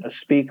selecting a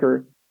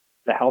speaker.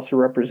 The House of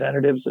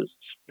Representatives, as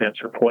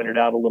Spencer pointed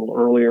out a little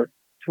earlier,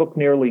 took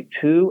nearly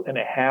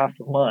 2.5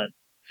 months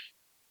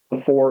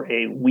before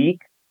a weak,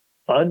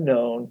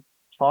 unknown,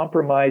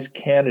 compromise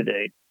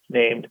candidate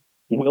named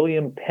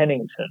William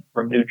Pennington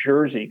from New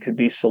Jersey could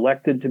be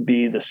selected to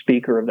be the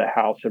Speaker of the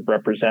House of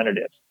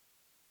Representatives.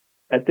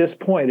 At this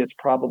point, it's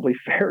probably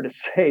fair to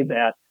say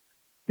that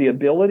the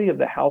ability of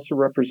the House of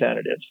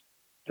Representatives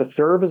to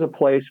serve as a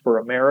place for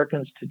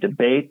Americans to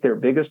debate their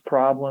biggest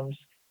problems,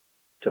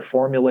 to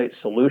formulate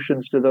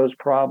solutions to those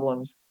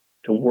problems,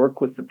 to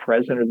work with the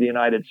President of the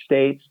United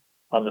States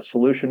on the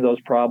solution to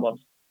those problems,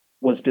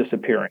 was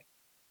disappearing.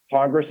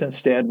 Congress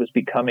instead was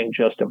becoming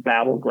just a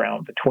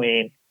battleground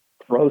between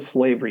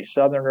pro-slavery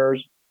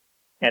Southerners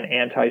and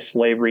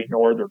anti-slavery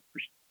Northerners,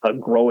 a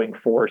growing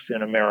force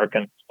in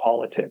American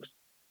politics.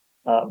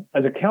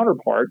 As a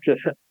counterpart,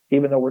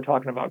 even though we're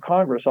talking about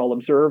Congress, I'll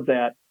observe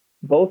that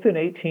both in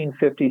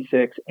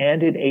 1856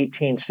 and in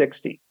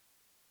 1860,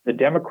 the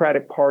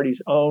Democratic Party's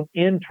own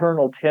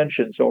internal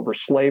tensions over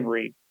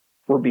slavery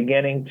were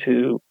beginning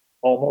to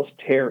almost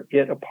tear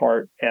it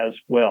apart as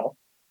well.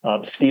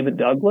 Stephen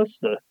Douglas,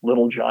 the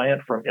little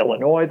giant from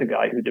Illinois, the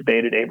guy who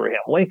debated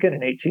Abraham Lincoln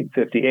in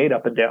 1858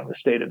 up and down the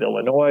state of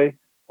Illinois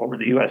over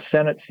the U.S.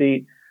 Senate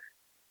seat,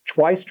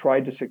 twice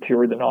tried to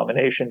secure the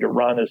nomination to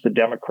run as the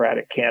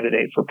Democratic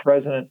candidate for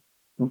president.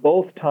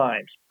 Both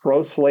times,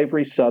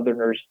 pro-slavery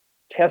Southerners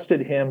tested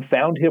him,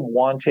 found him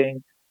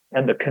wanting,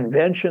 and the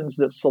conventions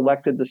that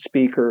selected the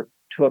speaker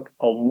took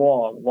a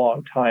long,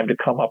 long time to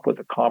come up with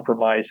a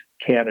compromise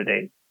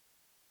candidate.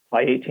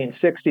 By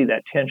 1860,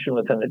 that tension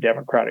within the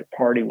Democratic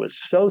Party was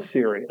so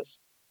serious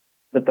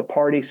that the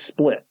party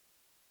split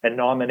and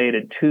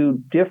nominated two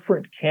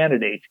different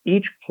candidates,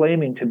 each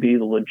claiming to be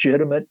the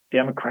legitimate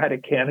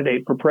Democratic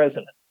candidate for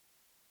president.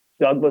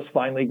 Douglas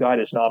finally got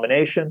his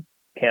nomination,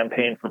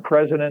 campaigned for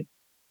president.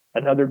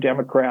 Another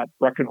Democrat,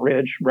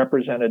 Breckinridge,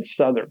 represented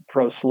Southern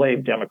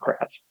pro-slave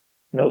Democrats.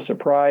 No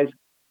surprise,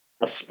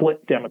 a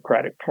split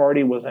Democratic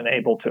Party was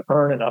unable to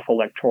earn enough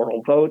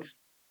electoral votes.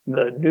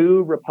 The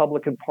new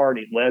Republican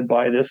Party, led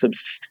by this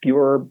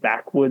obscure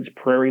backwoods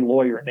prairie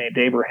lawyer named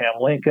Abraham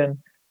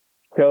Lincoln,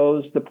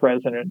 chose the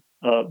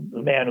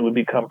man who would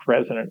become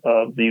president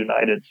of the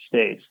United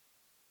States.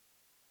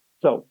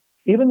 So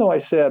even though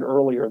I said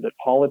earlier that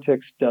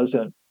politics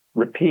doesn't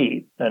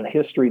repeat and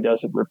history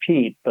doesn't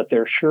repeat, but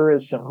there sure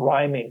is some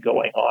rhyming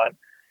going on,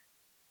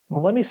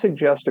 let me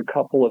suggest a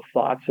couple of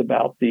thoughts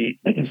about the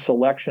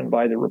selection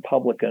by the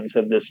Republicans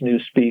of this new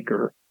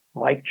speaker,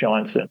 Mike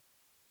Johnson.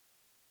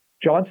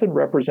 Johnson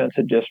represents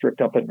a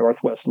district up in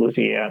northwest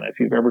Louisiana. If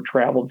you've ever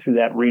traveled through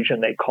that region,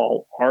 they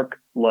call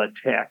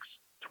Ark-La-Tex.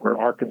 It's where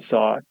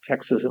Arkansas,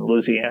 Texas, and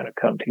Louisiana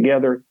come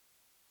together.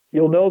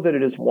 You'll know that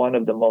it is one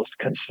of the most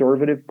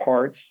conservative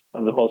parts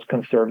of the most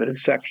conservative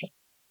section.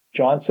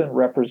 Johnson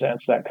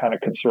represents that kind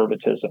of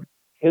conservatism.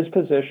 His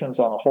positions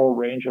on a whole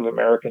range of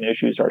American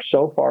issues are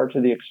so far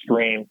to the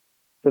extreme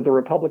that the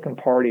Republican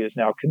Party has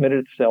now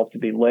committed itself to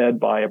be led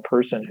by a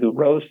person who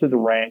rose through the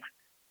ranks,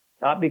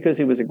 not because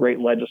he was a great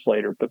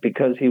legislator, but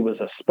because he was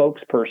a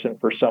spokesperson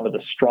for some of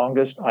the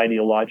strongest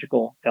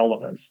ideological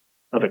elements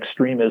of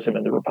extremism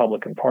in the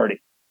Republican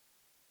Party.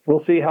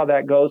 we'll see how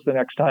that goes the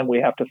next time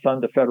we have to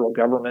fund the federal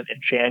government in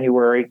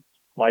January.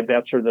 My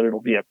bets are that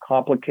it'll be a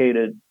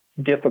complicated,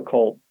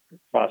 difficult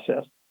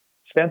process.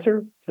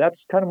 Spencer, that's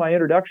kind of my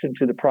introduction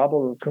to the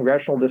problem of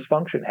congressional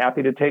dysfunction.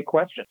 Happy to take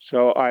questions.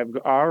 So I've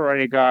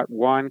already got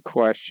one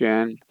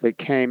question that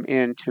came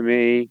in to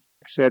me. It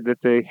said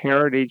that the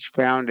Heritage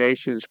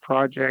Foundation's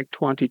Project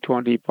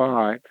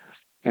 2025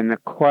 and the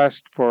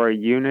quest for a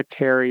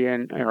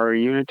Unitarian or a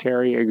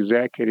unitary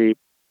executive.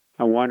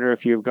 I wonder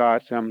if you've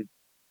got some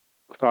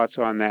thoughts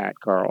on that,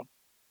 Carl.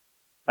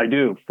 I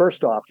do.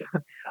 First off,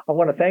 I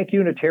want to thank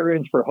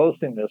Unitarians for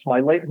hosting this.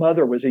 My late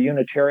mother was a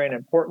Unitarian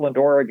in Portland,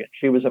 Oregon.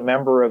 She was a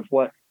member of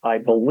what I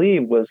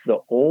believe was the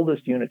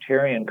oldest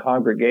Unitarian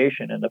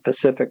congregation in the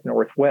Pacific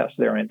Northwest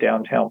there in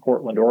downtown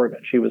Portland, Oregon.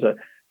 She was a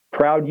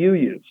proud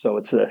UU, so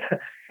it's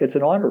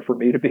an honor for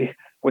me to be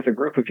with a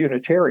group of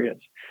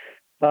Unitarians.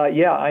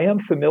 Yeah, I am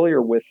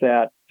familiar with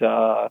that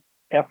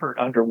effort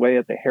underway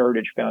at the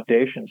Heritage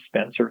Foundation,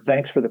 Spencer.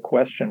 Thanks for the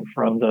question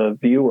from the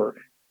viewer.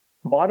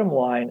 Bottom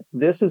line,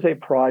 this is a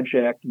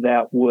project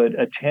that would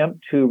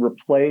attempt to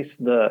replace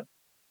the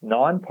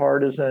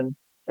nonpartisan,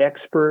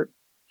 expert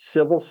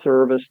civil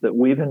service that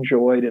we've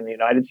enjoyed in the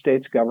United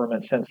States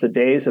government since the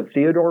days of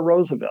Theodore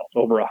Roosevelt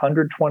over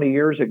 120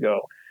 years ago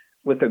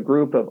with a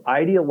group of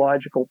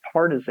ideological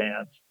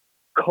partisans,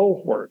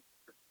 cohort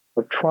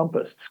of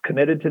Trumpists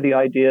committed to the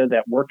idea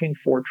that working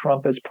for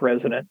Trump as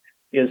president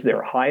is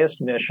their highest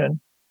mission,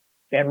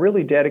 and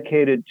really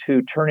dedicated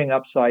to turning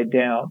upside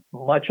down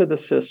much of the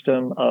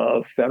system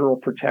of federal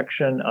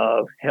protection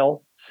of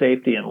health,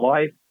 safety, and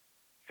life,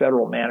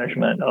 federal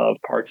management of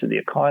parts of the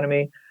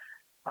economy.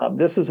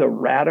 This is a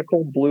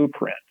radical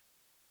blueprint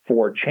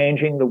for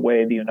changing the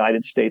way the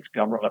United States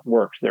government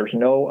works. There's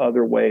no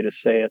other way to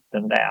say it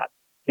than that.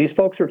 These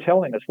folks are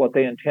telling us what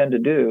they intend to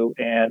do,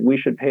 and we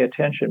should pay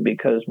attention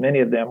because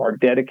many of them are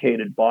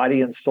dedicated body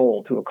and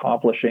soul to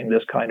accomplishing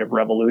this kind of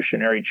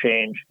revolutionary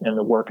change in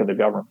the work of the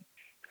government.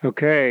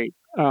 Okay.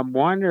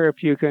 Wonder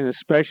if you can, a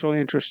special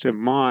interest of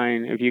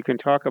mine, if you can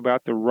talk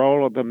about the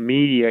role of the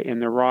media in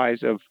the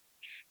rise of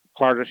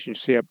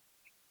partisanship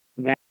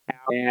now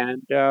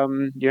and,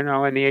 in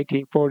the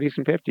 1840s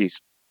and 50s.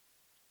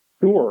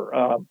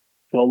 Sure.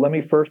 Well, let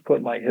me first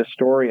put my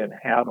historian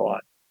hat on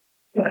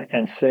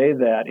and say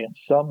that in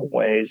some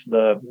ways,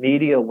 the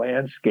media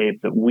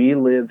landscape that we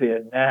live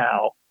in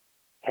now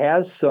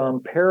has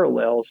some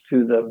parallels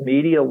to the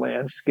media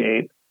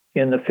landscape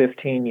in the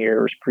 15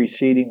 years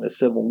preceding the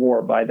Civil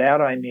War. By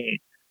that, I mean,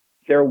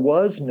 there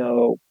was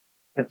no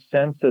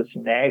consensus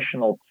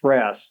national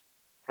press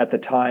at the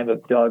time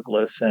of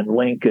Douglas and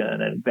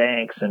Lincoln and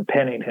Banks and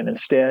Pennington.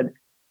 Instead,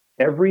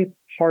 every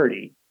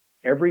party,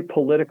 every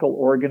political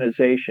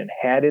organization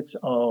had its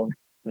own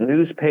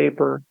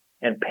newspaper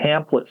and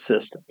pamphlet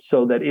system,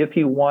 so that if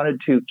you wanted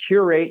to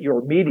curate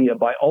your media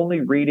by only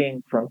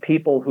reading from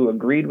people who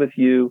agreed with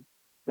you,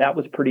 that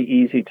was pretty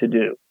easy to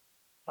do.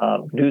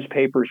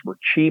 Newspapers were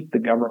cheap. The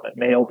government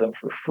mailed them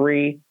for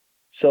free,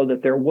 so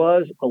that there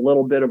was a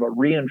little bit of a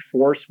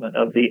reinforcement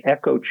of the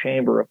echo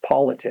chamber of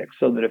politics,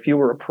 so that if you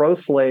were a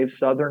pro-slave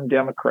Southern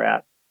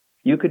Democrat,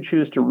 you could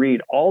choose to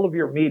read all of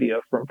your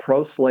media from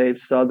pro-slave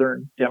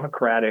Southern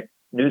Democratic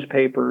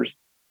newspapers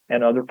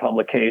and other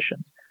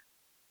publications.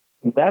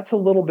 That's a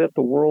little bit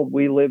the world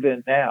we live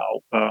in now.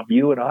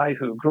 You and I,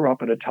 who grew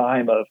up at a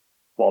time of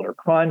Walter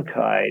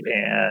Cronkite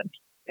and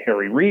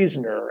Harry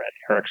Reasoner and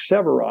Eric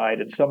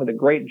Sevareid and some of the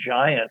great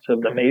giants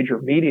of the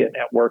major media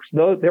networks,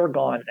 they're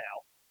gone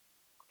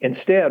now.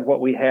 Instead,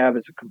 what we have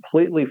is a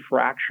completely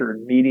fractured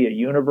media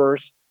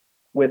universe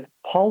with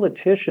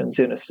politicians,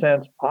 in a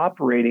sense,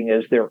 operating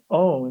as their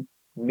own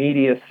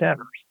media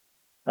centers.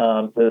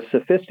 The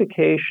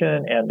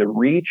sophistication and the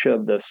reach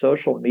of the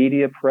social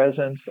media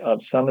presence of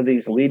some of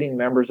these leading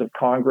members of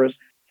Congress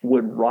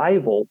would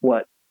rival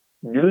what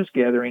news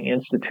gathering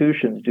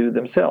institutions do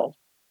themselves.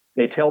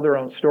 They tell their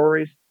own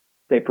stories,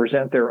 they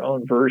present their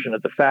own version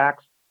of the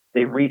facts,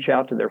 they reach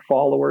out to their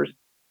followers,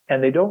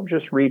 and they don't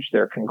just reach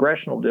their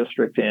congressional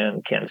district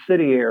in Kansas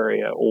City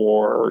area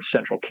or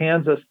central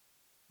Kansas,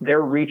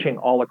 they're reaching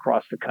all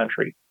across the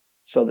country,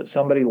 so that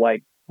somebody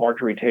like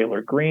Marjorie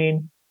Taylor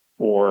Greene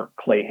or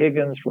Clay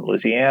Higgins from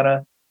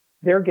Louisiana,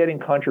 they're getting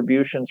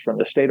contributions from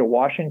the state of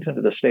Washington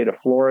to the state of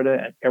Florida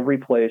and every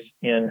place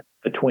in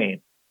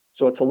between.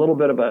 So it's a little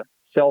bit of a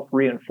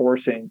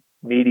self-reinforcing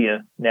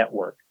media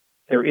network.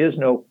 There is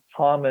no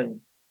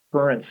common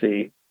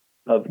currency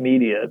of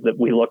media that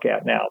we look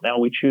at now. Now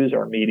we choose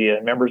our media,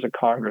 and members of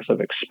Congress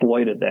have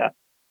exploited that.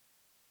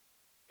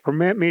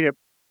 Permit me to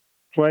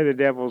play the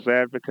devil's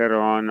advocate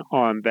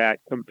on that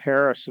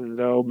comparison,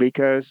 though,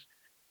 because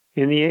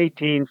in the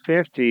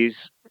 1850s,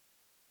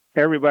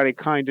 everybody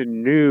kind of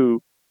knew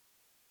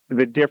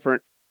the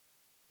different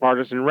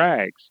partisan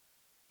rags,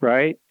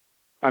 right?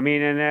 I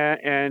mean,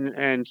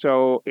 and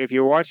so if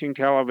you're watching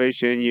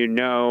television,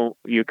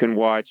 you can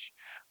watch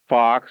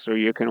Fox or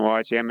you can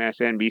watch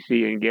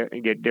MSNBC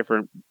and get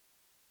different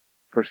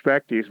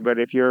perspectives. But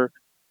if you're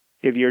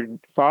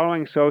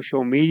following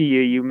social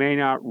media, you may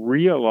not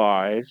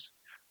realize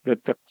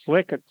that the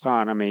click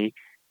economy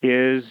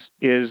is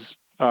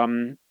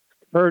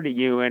herding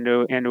you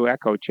into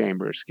echo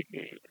chambers.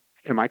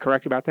 Am I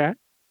correct about that?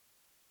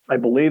 I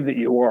believe that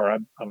you are.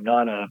 I'm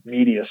not a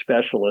media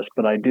specialist,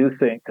 but I do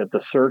think that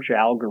the search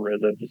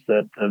algorithms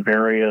that the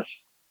various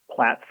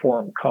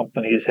platform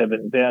companies have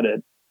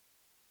invented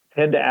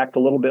tend to act a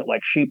little bit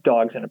like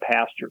sheepdogs in a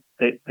pasture.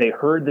 They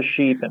herd the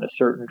sheep in a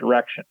certain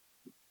direction.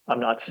 I'm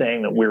not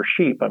saying that we're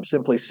sheep. I'm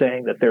simply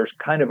saying that there's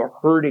kind of a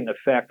herding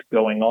effect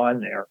going on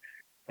there.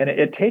 And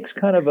it takes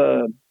kind of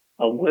a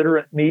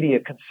literate media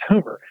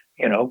consumer,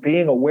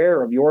 being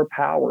aware of your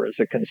power as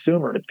a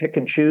consumer to pick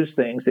and choose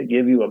things that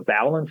give you a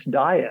balanced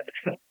diet,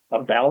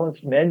 a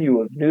balanced menu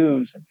of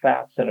news and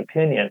facts and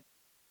opinion.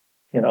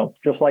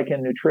 Just like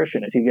in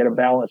nutrition, if you get a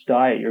balanced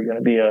diet, you're going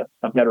to be a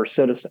better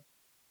citizen.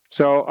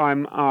 So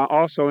I'm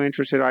also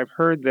interested. I've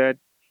heard that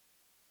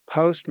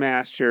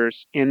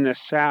postmasters in the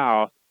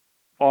South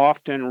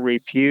often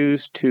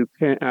refuse to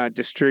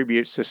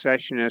distribute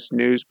secessionist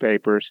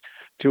newspapers.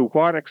 To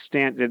what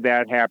extent did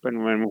that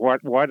happen?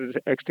 What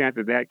extent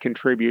did that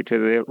contribute to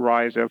the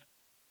rise of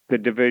the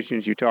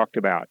divisions you talked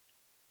about?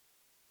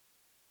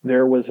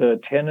 There was a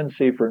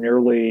tendency for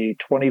nearly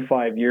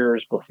 25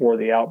 years before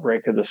the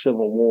outbreak of the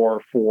Civil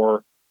War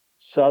for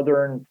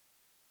Southern,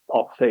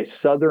 I'll say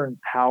Southern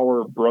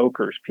power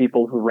brokers,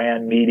 people who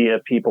ran media,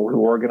 people who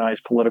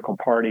organized political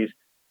parties,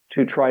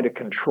 to try to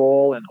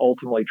control and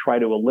ultimately try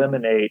to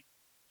eliminate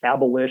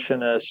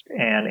abolitionist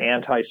and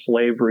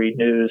anti-slavery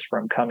news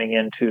from coming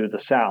into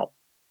the South.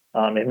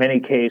 In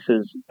many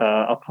cases,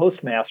 a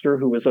postmaster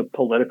who was a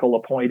political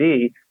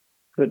appointee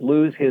could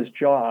lose his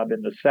job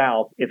in the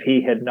South if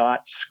he had not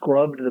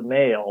scrubbed the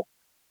mail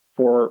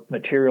for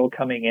material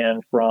coming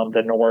in from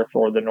the North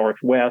or the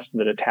Northwest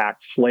that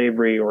attacked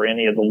slavery or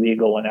any of the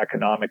legal and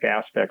economic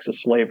aspects of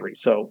slavery.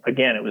 So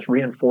again, it was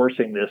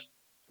reinforcing this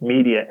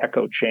media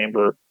echo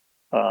chamber,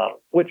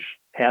 which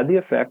had the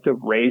effect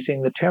of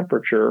raising the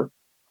temperature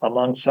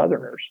among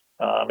Southerners.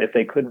 If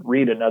they couldn't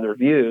read another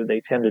view,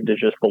 they tended to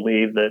just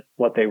believe that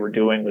what they were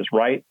doing was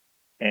right,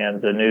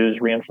 and the news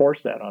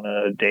reinforced that on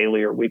a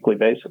daily or weekly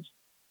basis.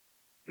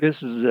 This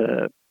is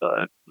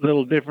a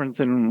little different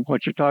than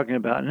what you're talking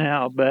about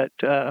now, but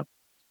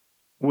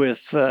with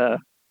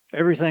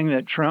everything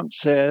that Trump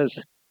says,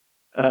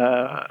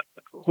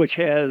 which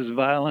has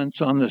violence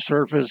on the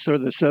surface or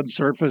the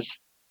subsurface,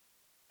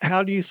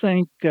 how do you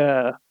think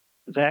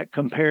that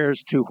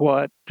compares to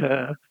what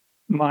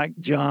Mike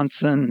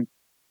Johnson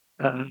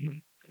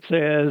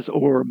says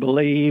or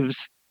believes?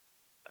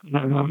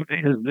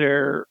 Is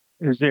there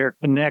a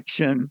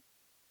connection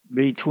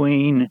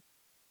between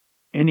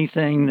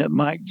anything that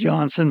Mike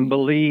Johnson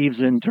believes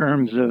in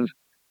terms of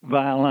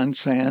violence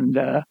and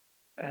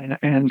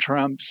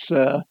Trump's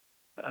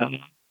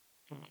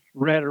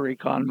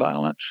rhetoric on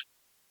violence?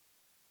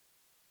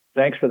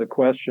 Thanks for the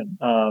question.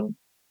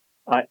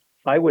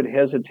 I would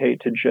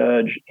hesitate to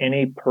judge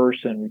any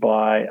person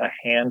by a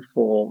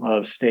handful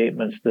of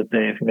statements that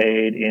they've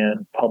made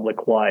in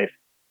public life.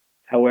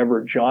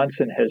 However,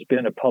 Johnson has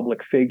been a public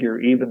figure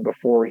even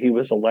before he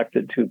was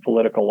elected to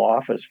political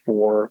office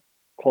for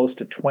close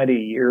to 20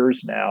 years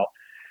now.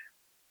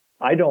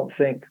 I don't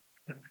think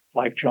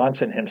Mike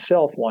Johnson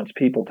himself wants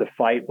people to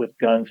fight with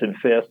guns and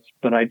fists,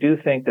 but I do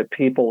think that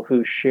people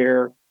who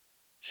share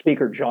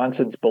Speaker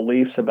Johnson's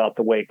beliefs about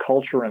the way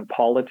culture and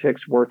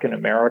politics work in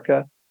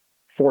America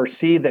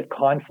foresee that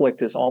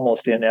conflict is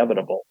almost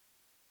inevitable.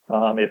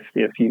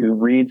 If you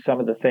read some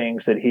of the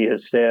things that he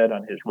has said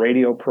on his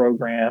radio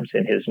programs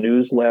and his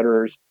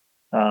newsletters,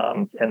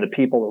 and the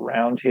people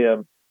around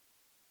him,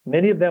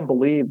 many of them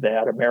believe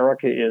that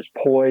America is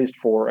poised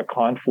for a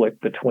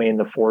conflict between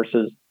the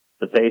forces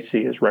that they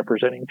see as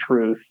representing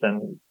truth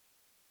and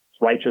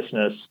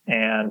righteousness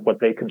and what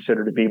they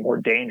consider to be more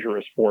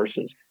dangerous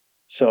forces.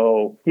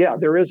 So, yeah,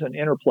 there is an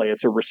interplay.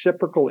 It's a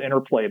reciprocal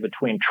interplay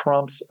between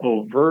Trump's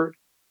overt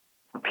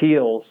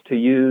appeals to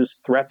use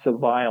threats of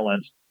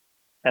violence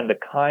and the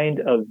kind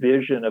of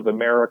vision of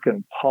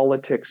American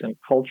politics and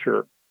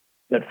culture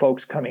that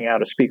folks coming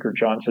out of Speaker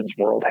Johnson's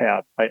world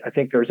have. I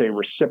think there's a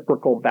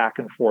reciprocal back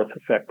and forth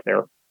effect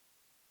there.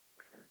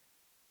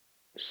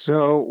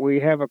 So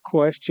we have a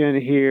question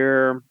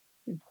here.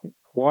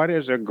 What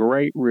is a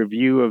great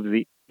review of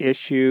the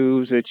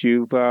issues that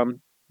you've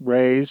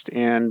raised,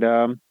 and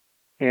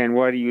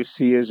what do you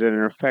see as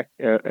an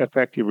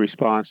effective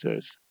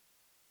responses?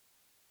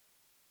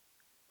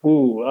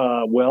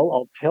 Well,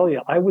 I'll tell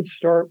you, I would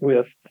start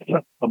with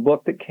a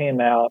book that came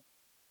out,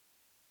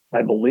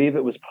 I believe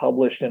it was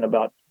published in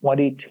about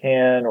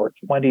 2010 or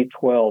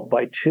 2012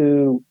 by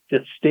two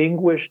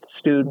distinguished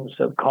students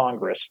of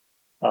Congress.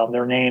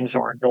 Their names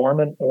are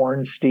Norman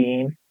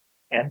Ornstein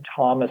and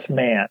Thomas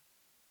Mann.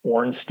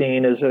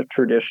 Ornstein is a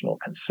traditional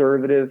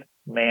conservative,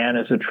 Mann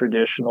is a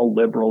traditional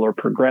liberal or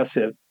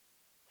progressive.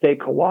 They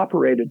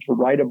cooperated to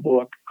write a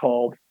book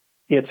called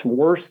It's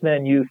Worse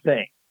Than You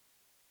Think.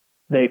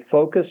 They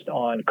focused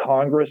on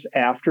Congress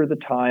after the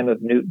time of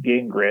Newt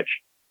Gingrich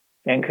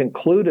and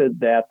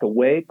concluded that the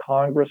way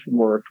Congress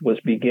worked was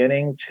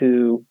beginning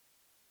to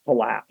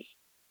collapse,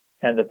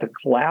 and that the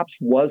collapse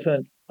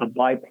wasn't a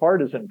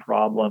bipartisan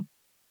problem,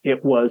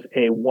 it was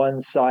a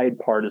one-side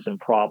partisan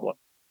problem.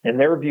 In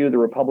their view, the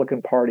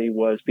Republican Party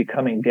was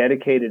becoming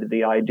dedicated to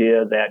the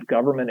idea that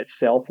government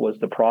itself was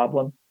the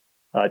problem,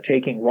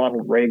 taking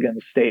Ronald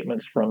Reagan's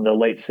statements from the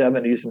late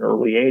 70s and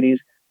early 80s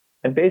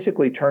and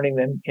basically turning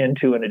them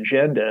into an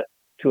agenda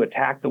to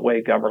attack the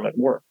way government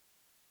worked.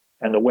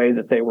 And the way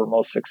that they were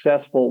most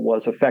successful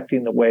was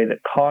affecting the way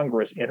that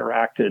Congress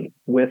interacted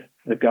with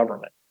the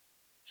government.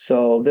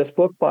 So this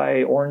book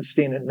by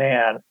Ornstein and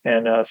Mann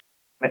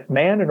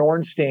and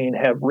Ornstein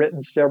have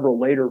written several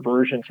later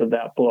versions of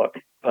that book,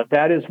 but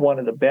that is one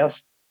of the best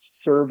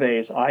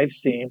surveys I've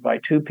seen by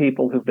two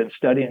people who've been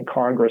studying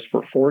Congress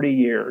for 40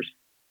 years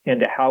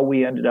into how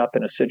we ended up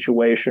in a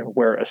situation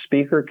where a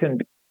speaker can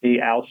be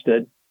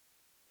ousted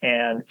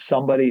and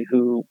somebody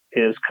who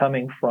is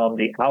coming from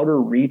the outer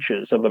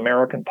reaches of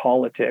American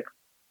politics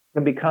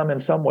can become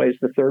in some ways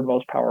the third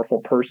most powerful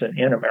person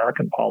in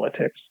American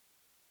politics.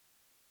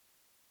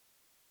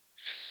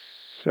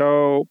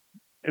 So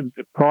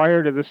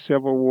prior to the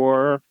Civil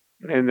War,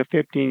 in the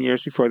 15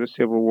 years before the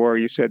Civil War,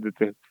 you said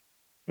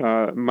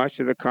that much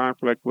of the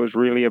conflict was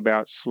really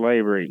about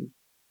slavery.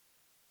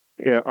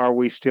 Are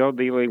we still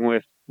dealing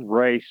with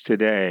race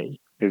today?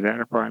 Is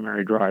that a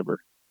primary driver?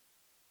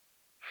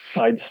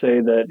 I'd say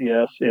that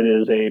yes,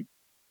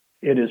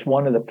 it is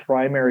one of the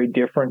primary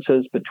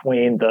differences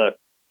between the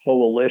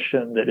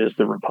coalition that is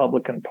the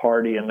Republican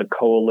Party and the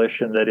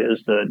coalition that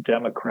is the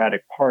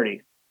Democratic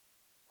Party.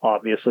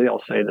 Obviously,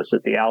 I'll say this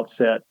at the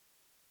outset,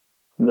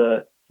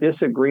 the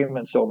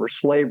disagreements over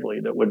slavery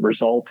that would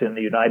result in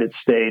the United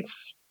States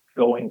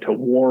going to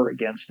war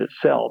against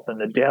itself and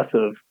the death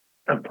of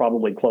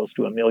probably close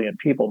to 1 million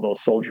people, both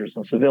soldiers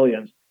and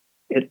civilians,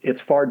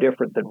 it's far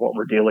different than what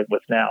we're dealing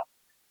with now.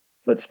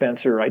 But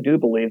Spencer, I do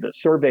believe that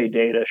survey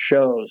data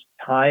shows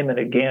time and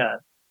again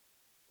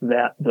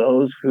that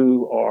those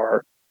who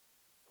are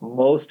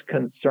most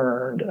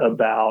concerned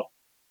about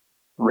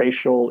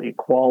racial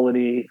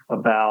equality,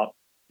 about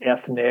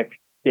ethnic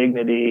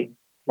dignity,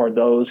 are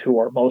those who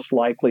are most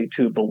likely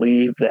to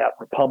believe that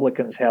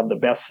Republicans have the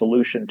best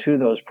solution to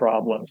those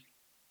problems,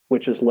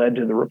 which has led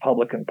to the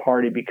Republican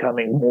Party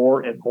becoming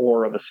more and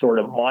more of a sort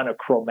of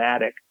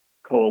monochromatic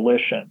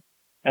coalition,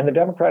 and the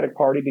Democratic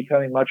Party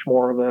becoming much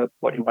more of a,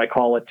 what you might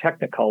call a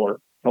technicolor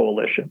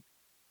coalition.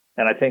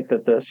 And I think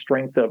that the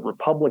strength of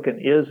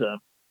Republicanism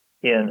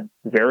in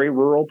very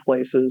rural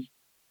places,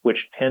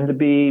 which tend to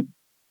be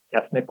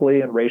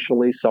ethnically and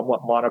racially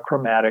somewhat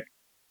monochromatic,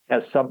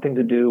 has something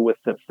to do with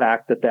the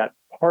fact that that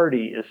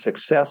party is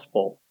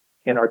successful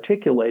in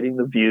articulating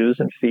the views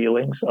and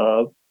feelings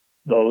of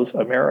those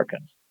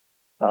Americans.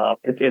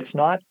 It's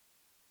not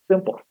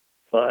simple,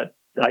 but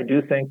I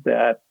do think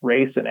that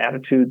race and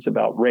attitudes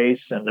about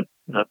race and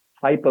the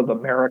type of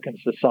American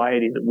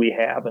society that we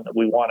have and that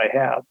we want to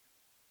have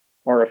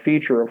are a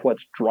feature of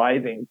what's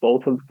driving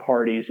both of the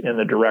parties in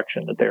the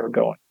direction that they are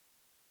going.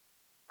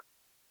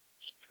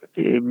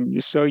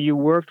 So you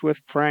worked with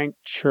Frank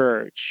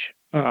Church.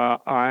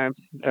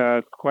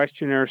 A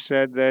questioner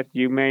said that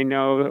you may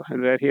know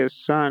that his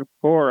son,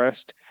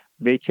 Forrest,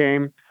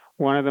 became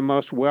one of the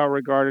most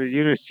well-regarded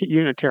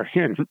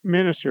Unitarian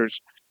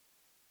ministers.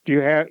 Did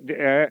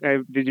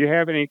you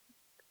have any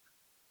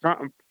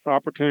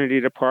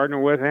opportunity to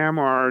partner with him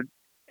or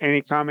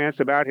any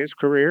comments about his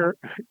career?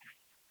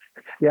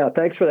 Yeah,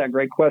 thanks for that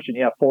great question.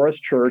 Yeah, Forrest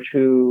Church,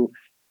 who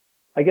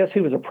I guess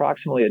he was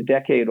approximately a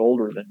decade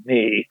older than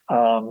me,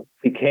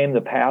 became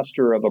the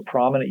pastor of a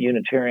prominent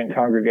Unitarian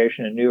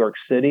congregation in New York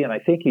City, and I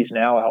think he's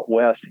now out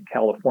west in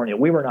California.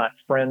 We were not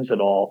friends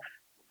at all,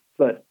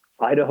 but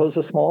Idaho's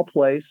a small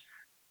place.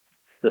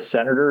 The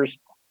senator's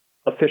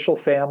official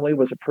family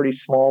was a pretty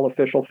small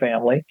official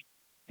family,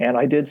 and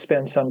I did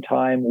spend some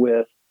time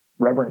with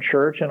Reverend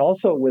Church and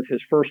also with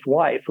his first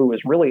wife, who was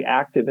really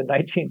active in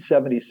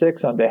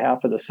 1976 on behalf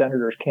of the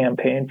senator's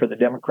campaign for the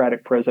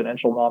Democratic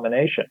presidential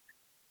nomination.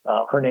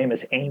 Her name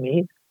is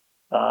Amy.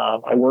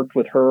 I worked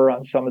with her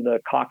on some of the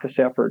caucus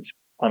efforts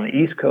on the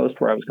East Coast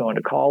where I was going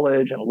to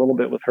college and a little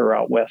bit with her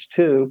out west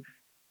too.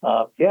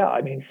 Yeah,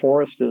 I mean,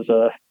 Forrest is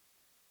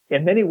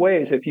in many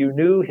ways, if you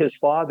knew his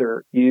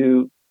father,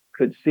 you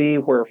could see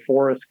where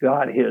Forrest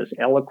got his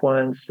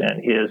eloquence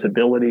and his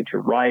ability to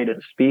write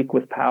and speak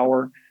with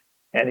power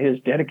and his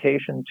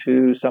dedication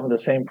to some of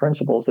the same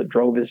principles that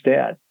drove his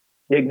dad: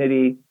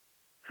 dignity,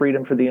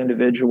 freedom for the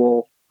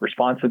individual,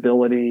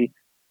 responsibility,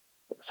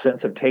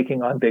 sense of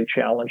taking on big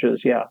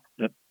challenges. Yeah,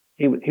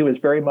 he was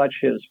very much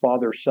his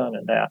father's son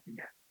in that.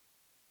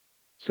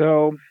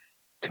 So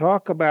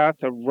talk about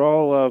the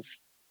role of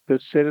the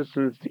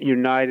Citizens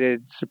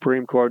United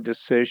Supreme Court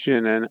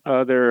decision and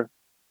other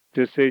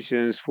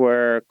decisions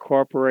where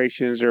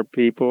corporations are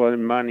people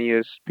and money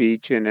is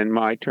speech, and in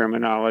my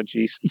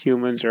terminology,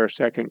 humans are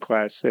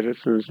second-class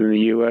citizens in the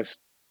U.S.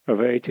 of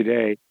A.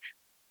 today.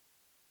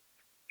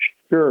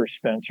 Sure,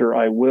 Spencer,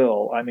 I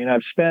will. I mean,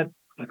 I've spent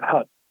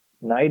about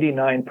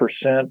 99%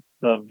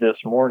 of this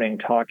morning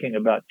talking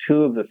about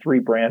two of the three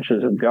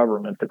branches of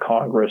government, the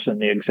Congress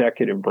and the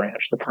executive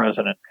branch, the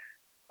president.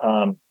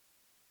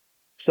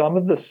 Some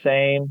of the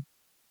same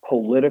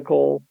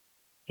political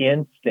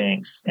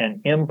instincts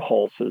and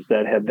impulses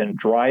that have been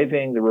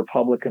driving the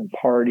Republican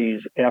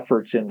Party's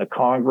efforts in the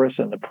Congress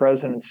and the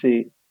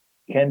presidency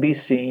can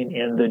be seen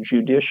in the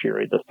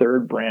judiciary, the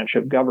third branch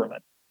of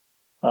government.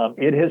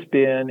 It has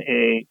been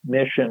a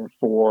mission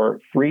for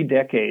 3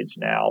 decades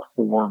now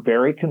for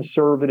very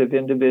conservative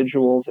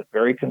individuals and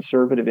very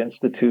conservative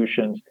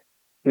institutions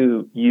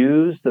to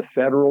use the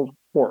federal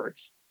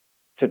courts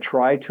to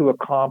try to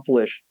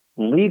accomplish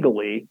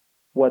legally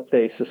what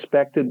they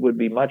suspected would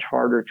be much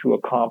harder to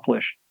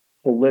accomplish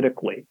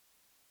politically.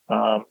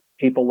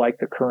 People like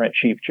the current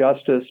Chief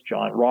Justice,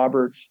 John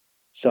Roberts,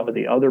 some of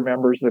the other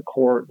members of the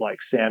court, like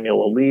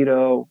Samuel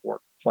Alito or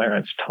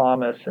Clarence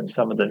Thomas, and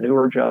some of the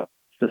newer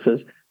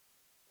justices,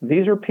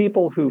 these are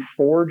people who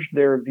forged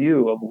their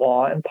view of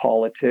law and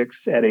politics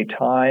at a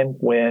time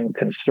when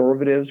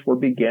conservatives were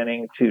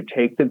beginning to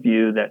take the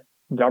view that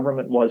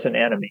government was an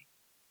enemy,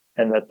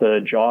 and that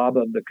the job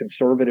of the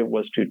conservative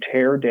was to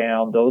tear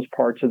down those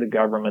parts of the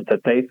government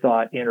that they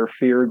thought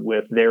interfered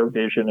with their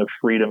vision of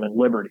freedom and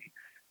liberty.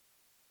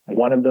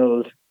 One of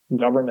those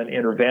government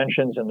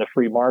interventions in the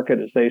free market,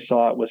 as they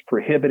saw it, was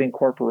prohibiting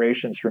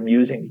corporations from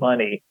using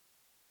money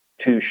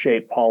to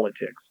shape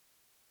politics.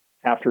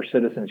 After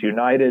Citizens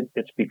United,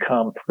 it's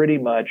become pretty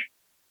much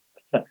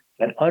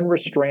an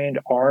unrestrained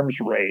arms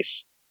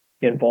race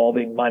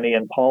involving money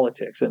and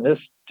politics. And this,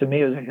 to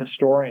me, as a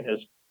historian,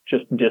 is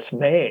just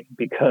dismaying,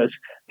 because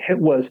it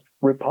was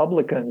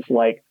Republicans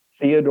like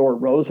Theodore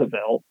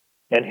Roosevelt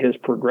and his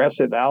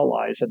progressive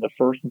allies in the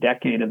first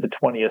decade of the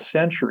 20th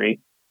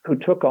century who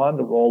took on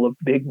the role of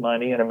big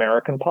money in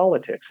American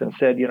politics and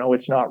said,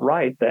 it's not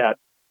right that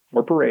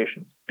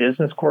corporations,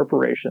 business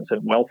corporations,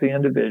 and wealthy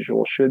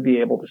individuals should be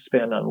able to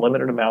spend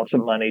unlimited amounts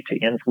of money to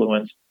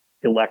influence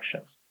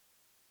elections.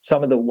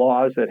 Some of the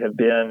laws that have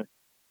been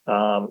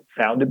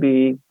found to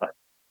be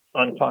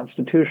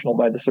unconstitutional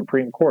by the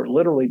Supreme Court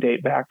literally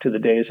date back to the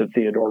days of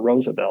Theodore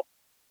Roosevelt.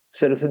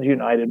 Citizens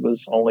United was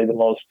only the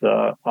most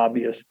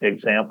obvious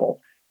example.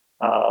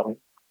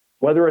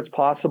 Whether it's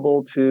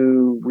possible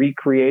to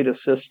recreate a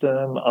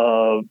system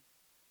of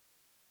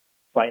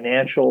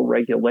financial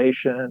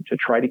regulation to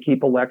try to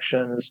keep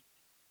elections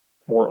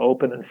more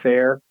open and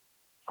fair,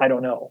 I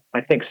don't know.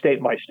 I think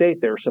state by state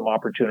there are some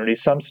opportunities.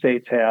 Some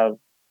states have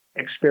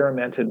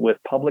experimented with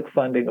public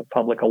funding of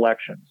public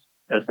elections,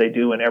 as they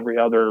do in every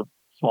other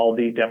small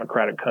d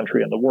democratic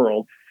country in the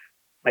world.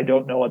 I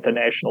don't know at the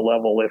national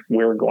level if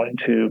we're going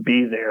to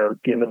be there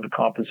given the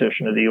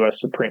composition of the U.S.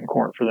 Supreme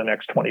Court for the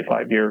next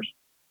 25 years.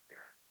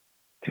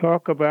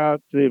 Talk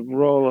about the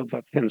role of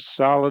the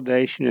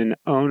consolidation and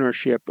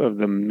ownership of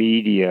the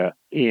media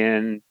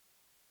and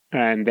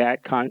that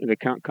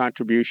the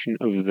contribution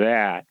of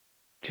that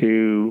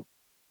to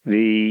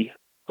the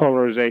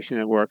polarization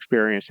that we're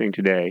experiencing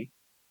today.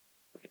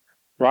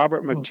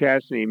 Robert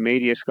McChesney,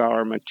 media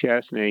scholar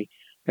McChesney,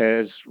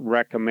 has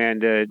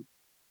recommended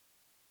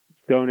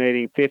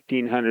donating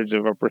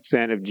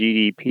 0.15% of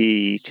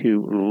GDP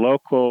to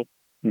local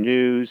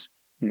news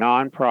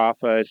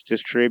nonprofits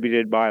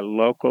distributed by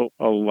local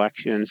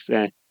elections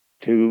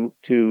to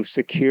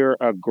secure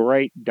a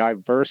great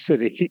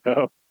diversity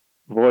of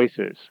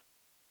voices.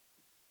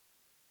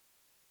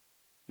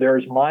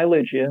 There's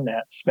mileage in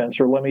that,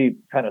 Spencer. Let me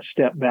kind of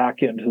step back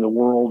into the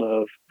world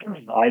of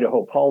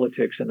Idaho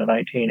politics in the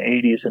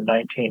 1980s and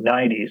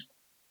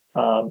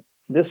 1990s.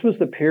 This was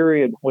the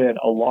period when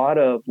a lot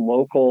of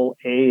local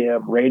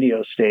AM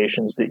radio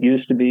stations that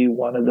used to be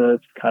one of the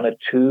kind of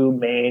 2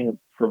 main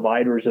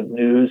providers of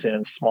news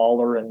in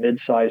smaller and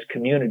mid-sized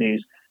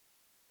communities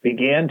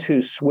began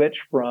to switch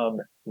from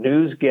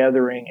news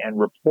gathering and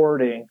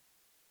reporting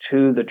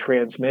to the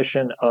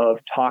transmission of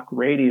talk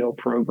radio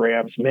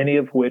programs, many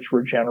of which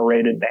were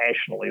generated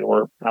nationally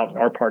or out in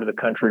our part of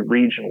the country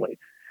regionally.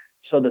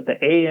 So that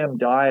the AM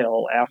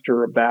dial,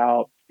 after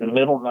about the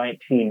middle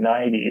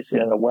 1990s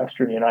in the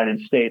western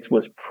United States,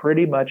 was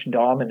pretty much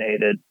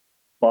dominated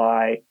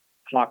by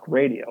talk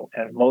radio.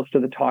 And most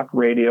of the talk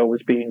radio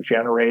was being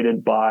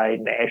generated by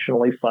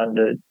nationally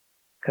funded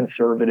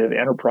conservative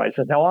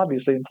enterprises. Now,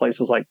 obviously, in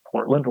places like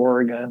Portland,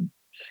 Oregon,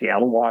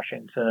 Seattle,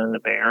 Washington, the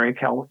Bay Area,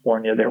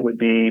 California, there would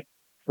be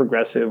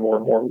progressive or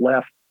more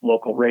left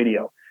local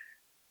radio.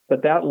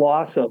 But that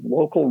loss of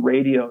local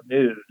radio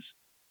news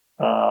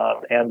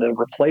and the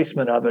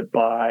replacement of it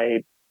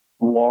by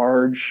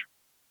large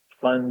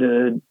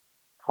funded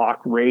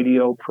talk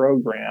radio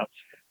programs,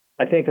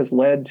 I think has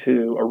led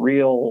to a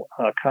real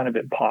kind of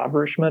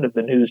impoverishment of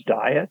the news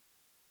diet.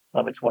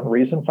 It's one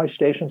reason why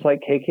stations like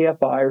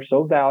KKFI are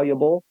so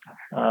valuable,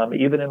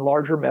 even in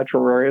larger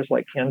metro areas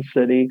like Kansas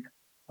City.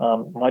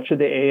 Much of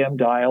the AM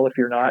dial, if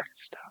you're not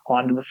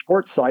onto the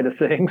sports side of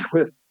things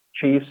with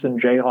Chiefs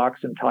and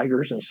Jayhawks and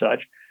Tigers and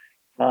such,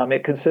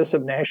 it consists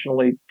of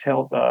nationally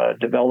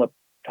developed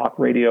talk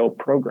radio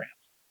programs.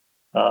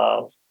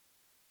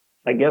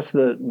 I guess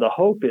the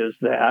hope is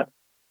that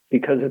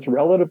because it's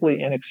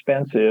relatively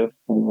inexpensive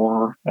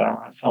for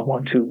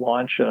someone to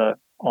launch an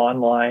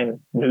online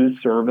news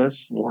service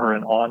or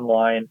an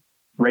online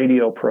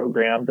radio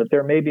program, that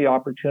there may be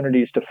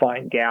opportunities to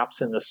find gaps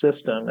in the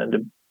system and to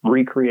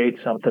recreate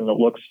something that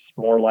looks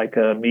more like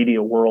a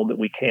media world that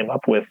we came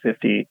up with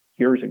 50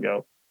 years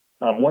ago.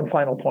 One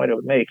final point I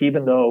would make,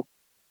 even though,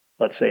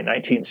 let's say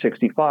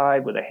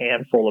 1965, with a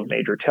handful of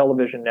major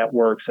television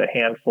networks, a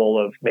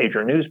handful of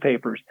major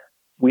newspapers,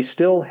 we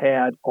still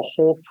had a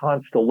whole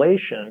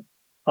constellation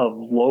of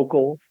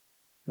local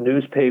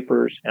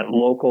newspapers and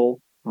local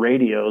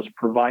radios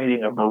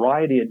providing a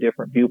variety of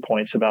different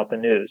viewpoints about the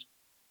news.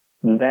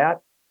 That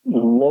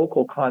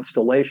local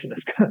constellation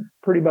is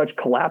pretty much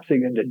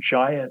collapsing into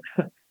giant,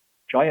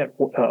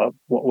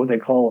 what would they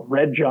call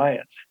red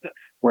giants,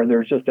 where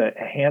there's just a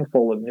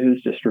handful of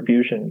news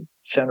distribution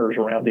centers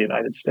around the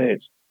United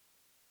States.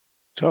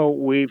 So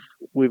we've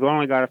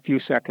only got a few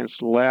seconds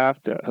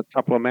left, a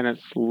couple of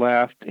minutes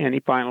left. Any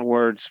final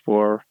words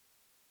for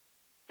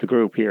the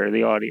group here,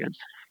 the audience?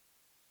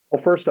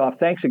 Well, first off,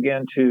 thanks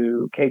again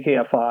to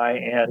KKFI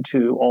and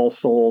to All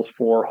Souls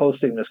for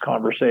hosting this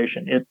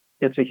conversation.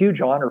 It's a huge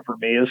honor for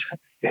me as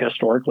a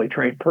historically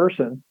trained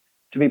person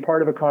to be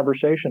part of a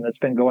conversation that's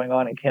been going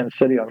on in Kansas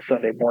City on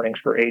Sunday mornings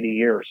for 80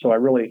 years. So I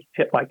really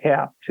tip my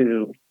cap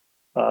to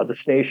the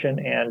station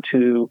and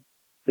to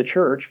the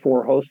church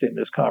for hosting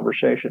this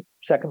conversation.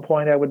 Second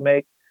point I would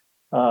make,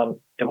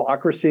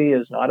 democracy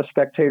is not a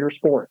spectator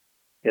sport.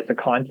 It's a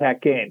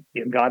contact game.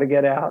 You've got to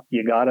get out.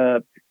 You got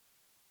to,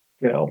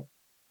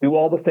 do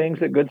all the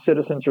things that good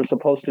citizens are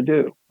supposed to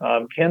do.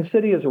 Kansas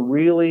City is a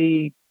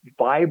really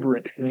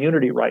vibrant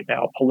community right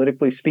now,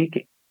 politically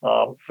speaking.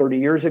 30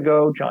 years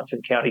ago,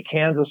 Johnson County,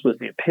 Kansas was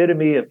the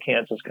epitome of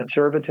Kansas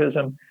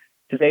conservatism.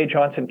 Today,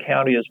 Johnson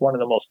County is one of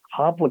the most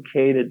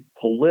complicated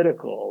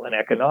political and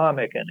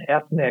economic and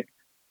ethnic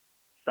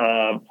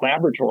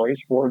laboratories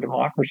for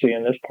democracy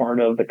in this part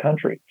of the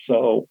country.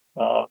 So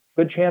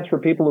good chance for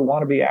people who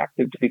want to be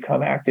active to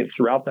become active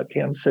throughout the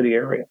Kansas City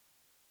area.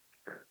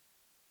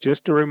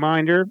 Just a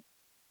reminder,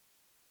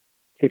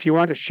 if you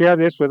want to share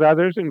this with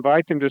others,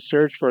 invite them to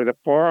search for the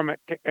forum at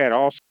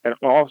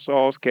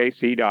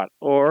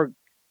allsoulskc.org.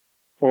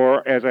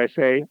 Or, as I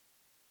say,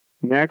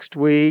 next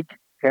week,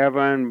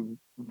 Kevin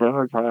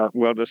Burghardt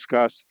will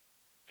discuss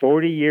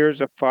 40 years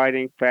of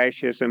fighting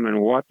fascism and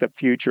what the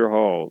future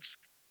holds.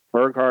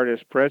 Burghardt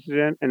is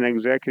president and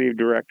executive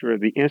director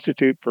of the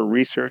Institute for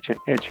Research and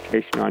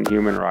Education on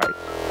Human Rights.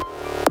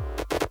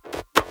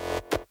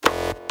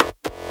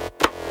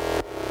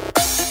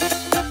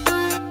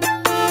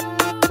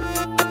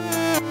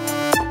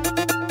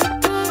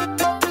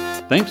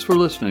 Thanks for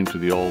listening to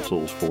the All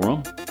Souls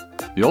Forum.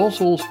 The All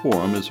Souls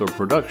Forum is a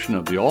production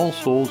of the All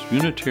Souls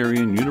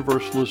Unitarian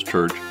Universalist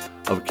Church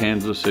of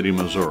Kansas City,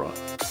 Missouri.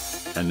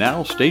 And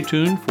now stay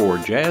tuned for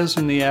Jazz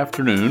in the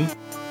Afternoon,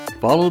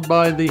 followed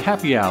by the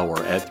Happy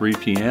Hour at 3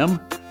 p.m.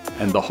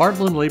 and the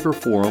Heartland Labor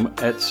Forum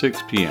at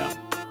 6 p.m.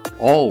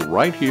 All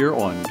right here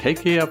on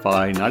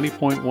KKFI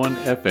 90.1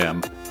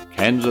 FM,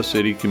 Kansas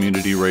City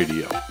Community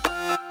Radio.